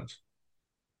confidence.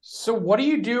 So what do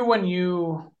you do when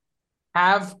you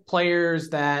have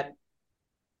players that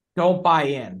don't buy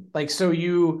in? Like, so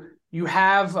you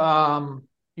have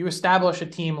you establish a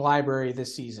team library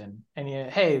this season, and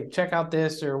hey, check out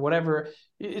this or whatever.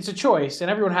 It's a choice, and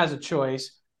everyone has a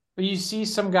choice. But you see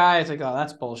some guys like, oh,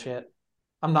 that's bullshit.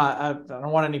 I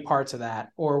don't want any parts of that,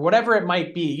 or whatever it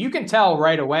might be. You can tell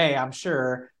right away, I'm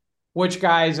sure, which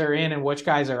guys are in and which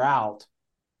guys are out.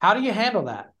 How do you handle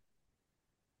that?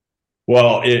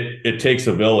 Well, it takes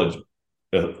a village,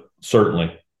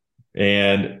 certainly.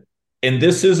 And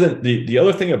this isn't the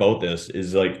other thing about this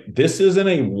is, like, this isn't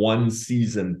a one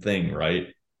season thing, right?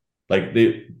 Like,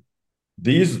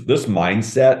 this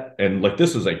mindset, and like,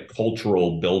 this is a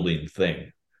cultural building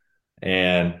thing.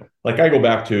 And like, I go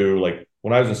back to, like,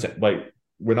 when I was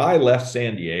when I left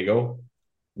San Diego,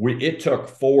 it took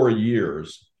 4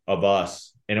 years of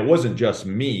us, and it wasn't just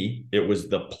me, it was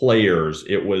the players,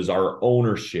 it was our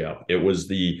ownership, it was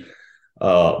the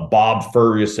Bob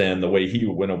Ferguson, the way he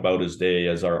went about his day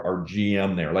as our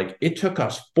GM there. Like, it took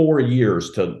us 4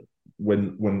 years to,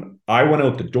 when I went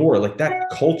out the door, like, that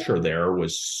culture there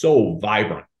was so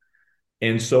vibrant.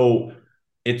 And so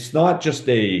it's not just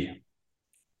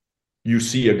you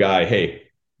see a guy, hey,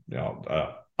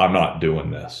 I'm not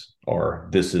doing this, or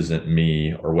this isn't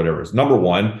me, or whatever. It's number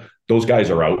one, those guys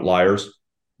are outliers.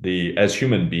 As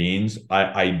human beings,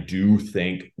 I do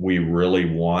think we really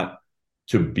want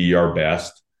to be our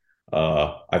best.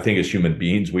 I think as human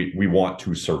beings, we want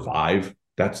to survive.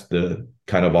 That's the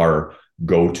kind of our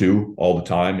go-to all the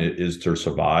time, is to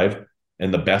survive.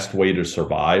 And the best way to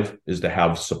survive is to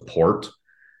have support.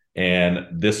 And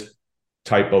this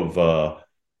type of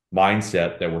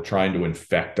mindset that we're trying to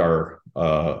infect our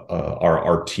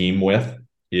team with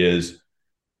is,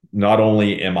 not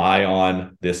only am I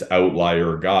on this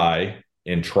outlier guy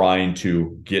and trying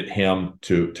to get him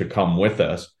to come with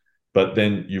us, but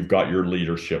then you've got your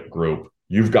leadership group,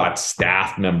 you've got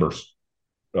staff members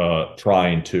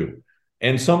trying to,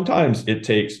 and sometimes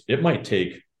it might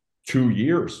take 2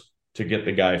 years to get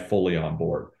the guy fully on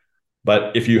board.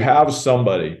 But if you have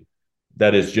somebody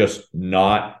that is just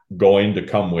not going to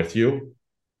come with you,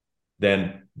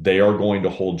 then they are going to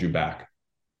hold you back.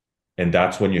 And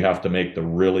that's when you have to make the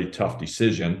really tough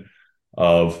decision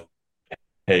of,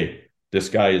 hey, this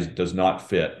guy does not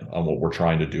fit on what we're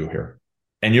trying to do here.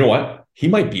 And you know what? He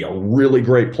might be a really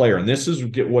great player. And this is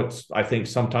what I think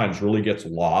sometimes really gets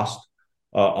lost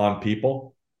on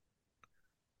people.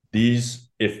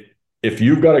 If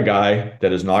you've got a guy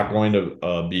that is not going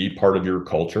to be part of your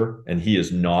culture, and he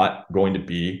is not going to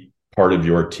be part of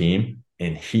your team,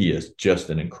 and he is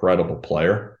just an incredible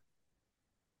player,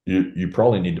 you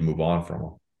probably need to move on from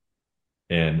them.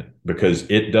 And because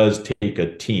it does take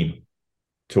a team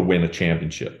to win a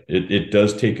championship. It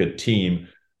does take a team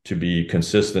to be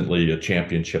consistently a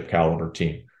championship caliber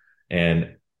team.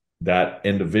 And that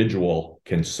individual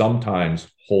can sometimes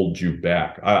hold you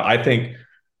back. I think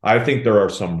there are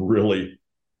some really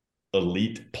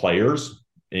elite players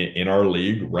in our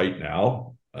league right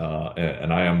now.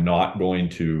 And I am not going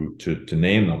to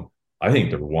name them. I think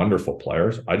they're wonderful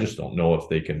players. I just don't know if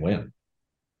they can win.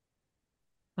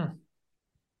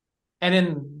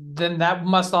 And then that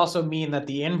must also mean that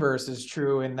the inverse is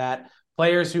true, in that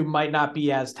players who might not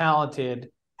be as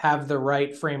talented have the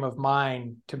right frame of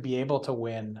mind to be able to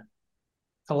win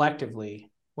collectively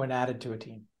when added to a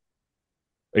team.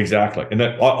 Exactly. And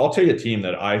that, I'll tell you a team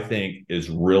that I think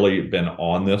has really been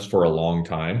on this for a long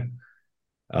time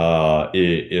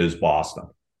is Boston.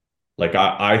 Like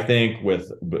I think with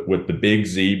the Big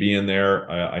Z being there,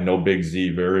 I know Big Z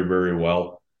very, very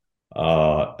well.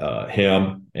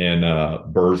 Him and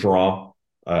Bergeron.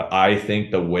 I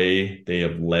think the way they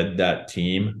have led that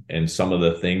team and some of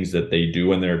the things that they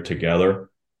do in there together,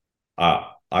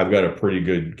 I've got a pretty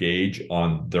good gauge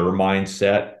on their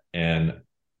mindset and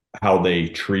how they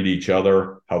treat each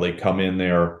other, how they come in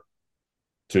there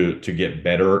to get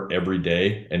better every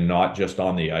day, and not just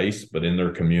on the ice, but in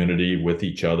their community with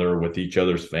each other, with each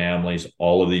other's families,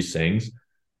 all of these things.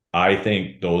 I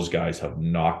think those guys have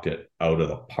knocked it out of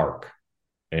the park.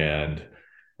 And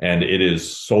it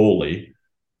is solely,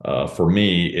 for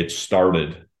me, it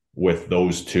started with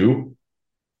those two.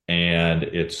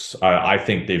 And I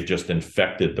think they've just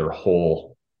infected their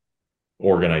whole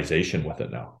organization with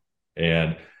it now.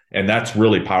 And that's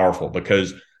really powerful,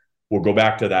 because we'll go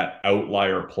back to that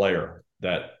outlier player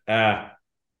that,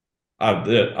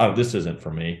 this isn't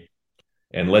for me.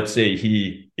 And let's say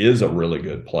he is a really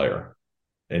good player.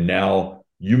 And now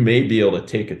you may be able to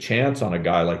take a chance on a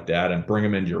guy like that and bring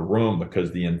him into your room,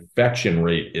 because the infection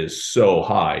rate is so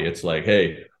high. It's like,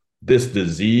 hey, this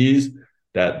disease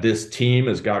that this team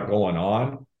has got going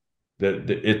on,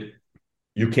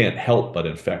 you can't help but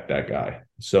infect that guy.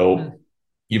 So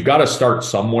you've got to start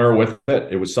somewhere with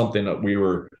it. It was something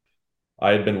that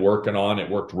I had been working on. It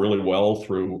worked really well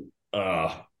through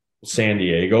San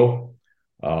Diego.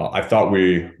 I thought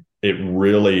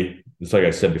it's like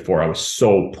I said before, I was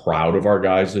so proud of our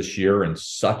guys this year, in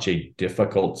such a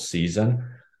difficult season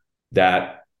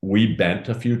that we bent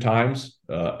a few times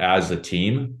as a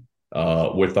team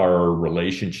with our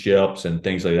relationships and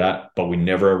things like that, but we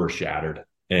never ever shattered.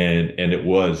 And it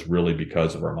was really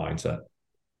because of our mindset.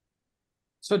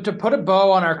 So to put a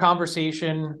bow on our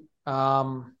conversation,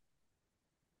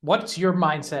 what's your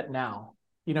mindset now?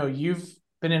 You've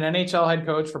been an NHL head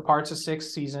coach for parts of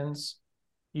 6 seasons.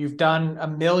 You've done a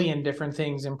million different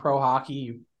things in pro hockey.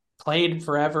 You played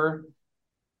forever.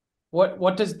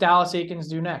 What does Dallas Eakins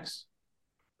do next?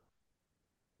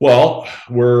 Well,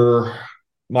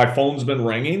 my phone's been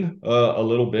ringing a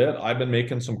little bit. I've been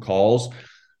making some calls.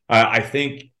 I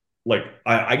think, like,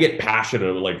 I get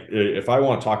passionate. Like, if I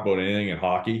want to talk about anything in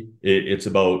hockey, it's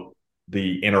about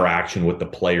the interaction with the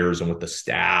players and with the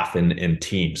staff and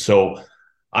team. So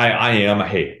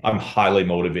I'm highly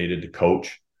motivated to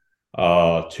coach.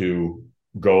 To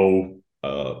go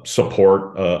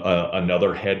support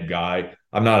another head guy.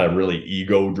 I'm not a really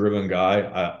ego-driven guy.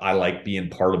 I like being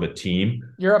part of a team.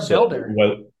 You're a builder.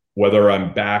 Whether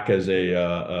I'm back as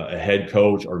a head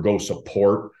coach or go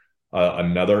support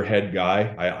another head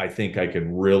guy, I think I could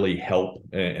really help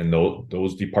in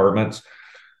those departments.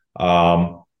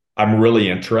 I'm really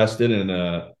interested in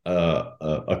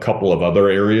a couple of other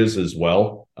areas as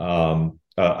well.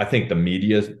 I think the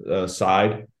media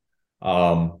side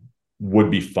would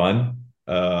be fun.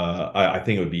 I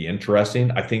think it would be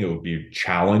interesting. I think it would be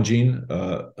challenging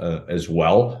as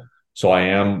well. So I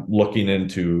am looking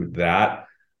into that.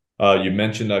 You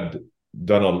mentioned I've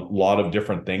done a lot of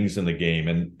different things in the game.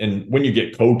 And when you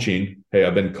get coaching, hey,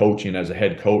 I've been coaching as a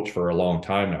head coach for a long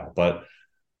time now, but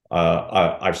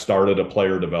I've started a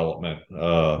player development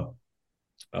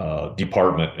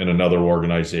department in another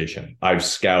organization. I've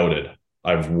scouted.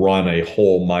 I've run a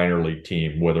whole minor league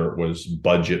team, whether it was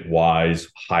budget-wise,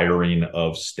 hiring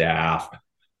of staff,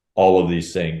 all of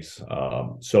these things.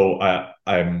 So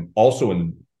I'm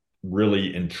also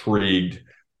really intrigued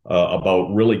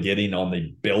about really getting on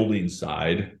the building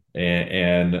side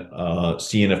and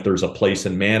seeing if there's a place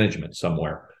in management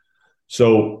somewhere.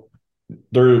 So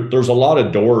there's a lot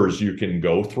of doors you can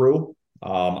go through.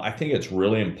 I think it's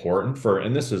really important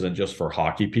and this isn't just for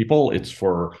hockey people, it's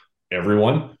for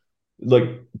everyone.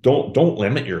 Like, don't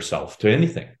limit yourself to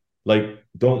anything. Like,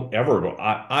 don't ever go,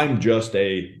 I'm just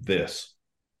this.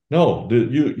 No,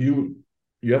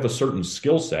 you have a certain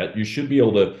skill set, you should be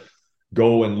able to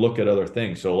go and look at other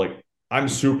things. So like, I'm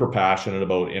super passionate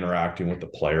about interacting with the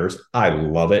players. I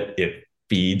love it. It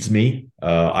feeds me.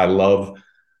 I love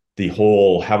the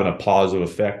whole having a positive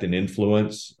effect and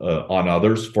influence on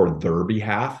others for their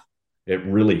behalf. It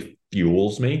really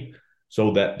fuels me.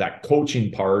 So that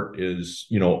coaching part is,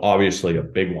 obviously a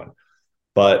big one,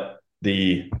 but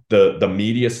the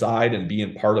media side and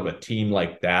being part of a team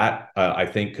like that, I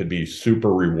think could be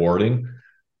super rewarding.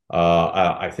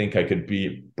 I think I could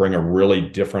bring a really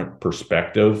different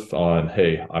perspective on,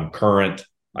 hey, I'm current.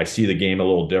 I see the game a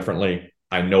little differently.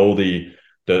 I know the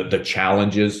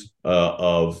challenges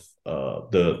of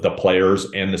the players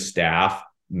and the staff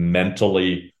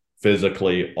mentally,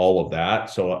 physically, all of that.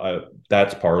 So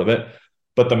that's part of it.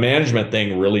 But the management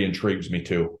thing really intrigues me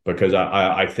too, because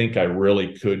I think I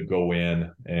really could go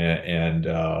in and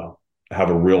have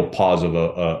a real positive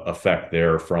effect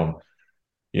there from,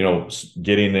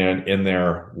 getting in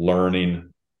there,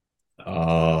 learning,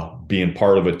 being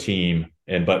part of a team,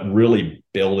 but really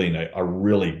building a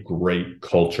really great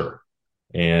culture.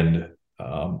 And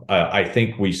I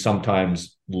think we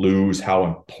sometimes lose how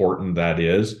important that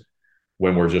is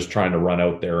when we're just trying to run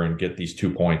out there and get these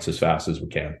 2 points as fast as we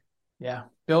can. Yeah.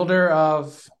 Builder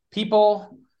of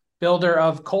people, builder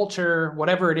of culture,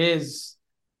 whatever it is.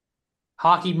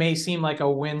 Hockey may seem like a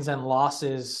wins and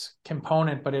losses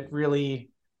component, but it's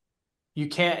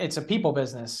a people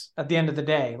business at the end of the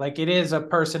day. Like, it is a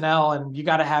personnel, and you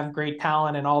got to have great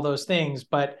talent and all those things.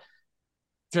 But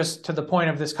just to the point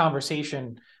of this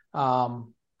conversation,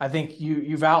 I think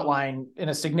you've outlined in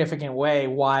a significant way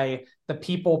why the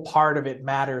people part of it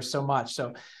matters so much.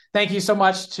 So thank you so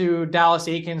much to Dallas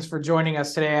Eakins for joining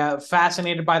us today. I'm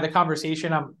fascinated by the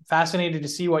conversation. I'm fascinated to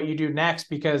see what you do next,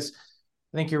 because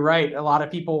I think you're right. A lot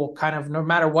of people kind of, no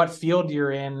matter what field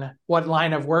you're in, what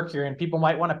line of work you're in, people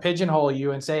might want to pigeonhole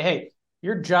you and say, hey,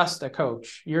 you're just a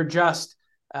coach. You're just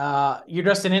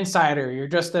an insider. You're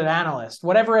just an analyst,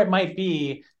 whatever it might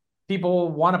be. People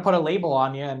want to put a label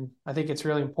on you. And I think it's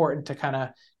really important to kind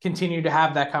of continue to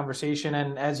have that conversation.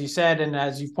 And as you said, and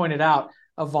as you've pointed out,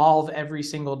 evolve every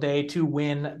single day to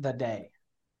win the day.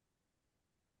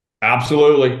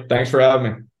 Absolutely. Thanks for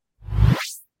having me.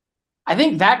 I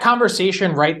think that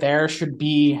conversation right there should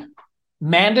be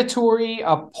mandatory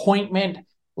appointment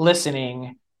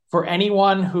listening for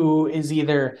anyone who is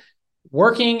either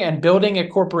working and building a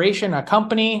corporation, a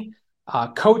company,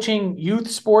 coaching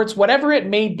youth sports, whatever it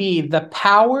may be. The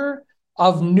power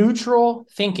of neutral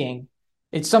thinking.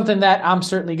 It's something that I'm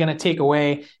certainly going to take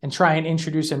away and try and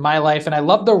introduce in my life. And I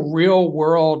love the real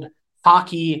world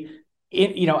hockey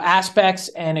aspects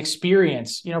and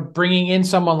experience, bringing in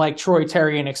someone like Troy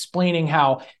Terry and explaining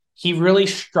how he really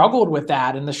struggled with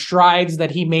that and the strides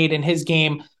that he made in his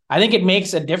game. I think it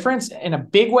makes a difference in a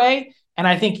big way. And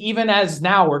I think even as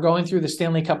now we're going through the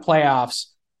Stanley Cup playoffs,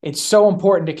 it's so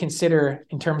important to consider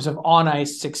in terms of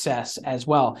on-ice success as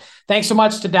well. Thanks so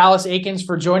much to Dallas Eakins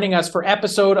for joining us for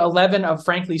episode 11 of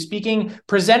Frankly Speaking,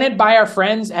 presented by our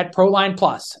friends at Proline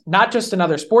Plus. Not just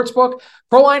another sportsbook,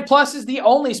 Proline Plus is the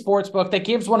only sportsbook that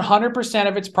gives 100%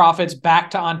 of its profits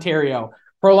back to Ontario.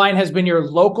 Proline has been your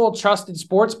local trusted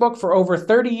sportsbook for over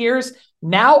 30 years,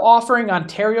 now offering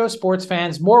Ontario sports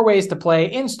fans more ways to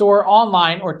play in-store,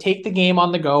 online, or take the game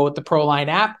on the go with the Proline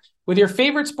app, with your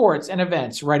favorite sports and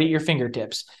events right at your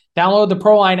fingertips. Download the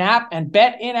Proline app and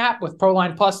bet in-app with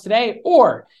Proline Plus today,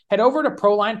 or head over to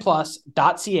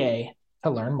prolineplus.ca to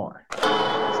learn more.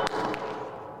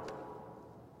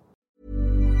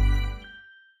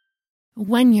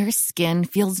 When your skin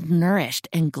feels nourished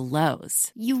and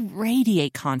glows, you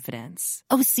radiate confidence.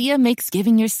 Osea makes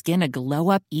giving your skin a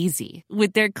glow-up easy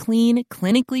with their clean,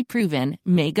 clinically proven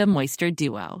Mega Moisture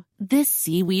Duo. This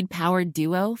seaweed-powered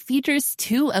duo features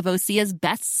two of Osea's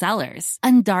best sellers,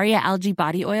 Undaria Algae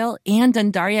Body Oil and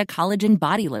Undaria Collagen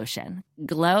Body Lotion.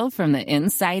 Glow from the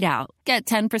inside out. Get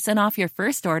 10% off your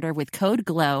first order with code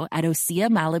GLOW at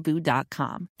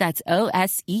OseaMalibu.com. That's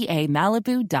OSEA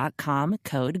Malibu.com,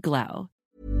 code GLOW.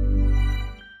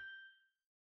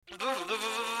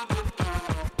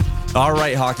 All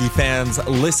right, hockey fans,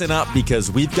 listen up,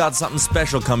 because we've got something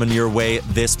special coming your way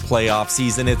this playoff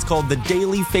season. It's called the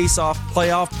Daily Faceoff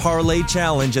Playoff Parlay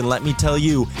Challenge, and let me tell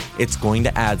you, it's going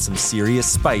to add some serious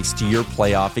spice to your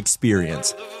playoff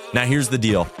experience. Now, here's the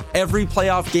deal. Every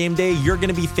playoff game day, you're going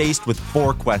to be faced with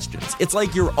 4 questions. It's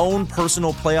like your own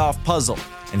personal playoff puzzle.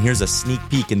 And here's a sneak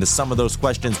peek into some of those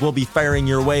questions we'll be firing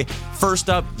your way. First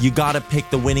up, you got to pick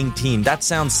the winning team. That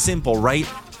sounds simple, right?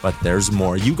 But there's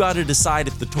more. You got to decide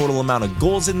if the total amount of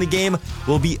goals in the game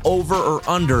will be over or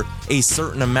under a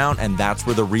certain amount, and that's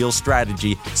where the real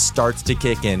strategy starts to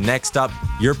kick in. Next up,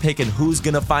 you're picking who's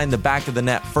going to find the back of the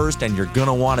net first, and you're going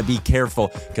to want to be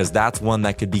careful because that's one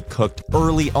that could be cooked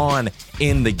early on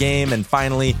in the game. And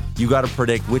finally, you got to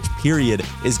predict which period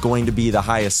is going to be the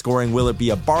highest scoring. Will it be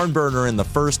a barn burner in the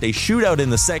first, a shootout in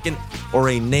the second, or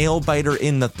a nail biter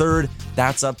in the third?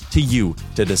 That's up to you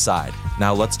to decide.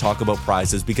 Now let's talk about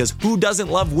prizes, because who doesn't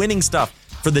love winning stuff?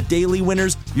 For the daily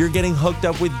winners, you're getting hooked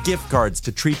up with gift cards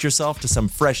to treat yourself to some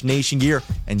fresh Nation gear,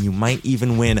 and you might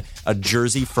even win a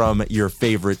jersey from your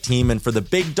favorite team. And for the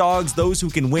big dogs, those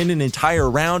who can win an entire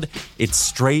round, it's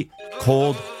straight,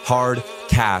 cold, hard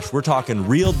cash. We're talking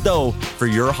real dough for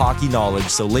your hockey knowledge.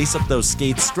 So lace up those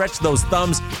skates, stretch those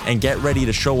thumbs, and get ready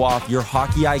to show off your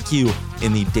hockey IQ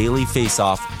in the Daily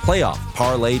Faceoff Playoff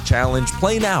Parlay Challenge.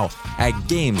 Play now at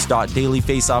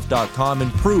games.dailyfaceoff.com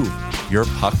and prove your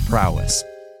puck prowess.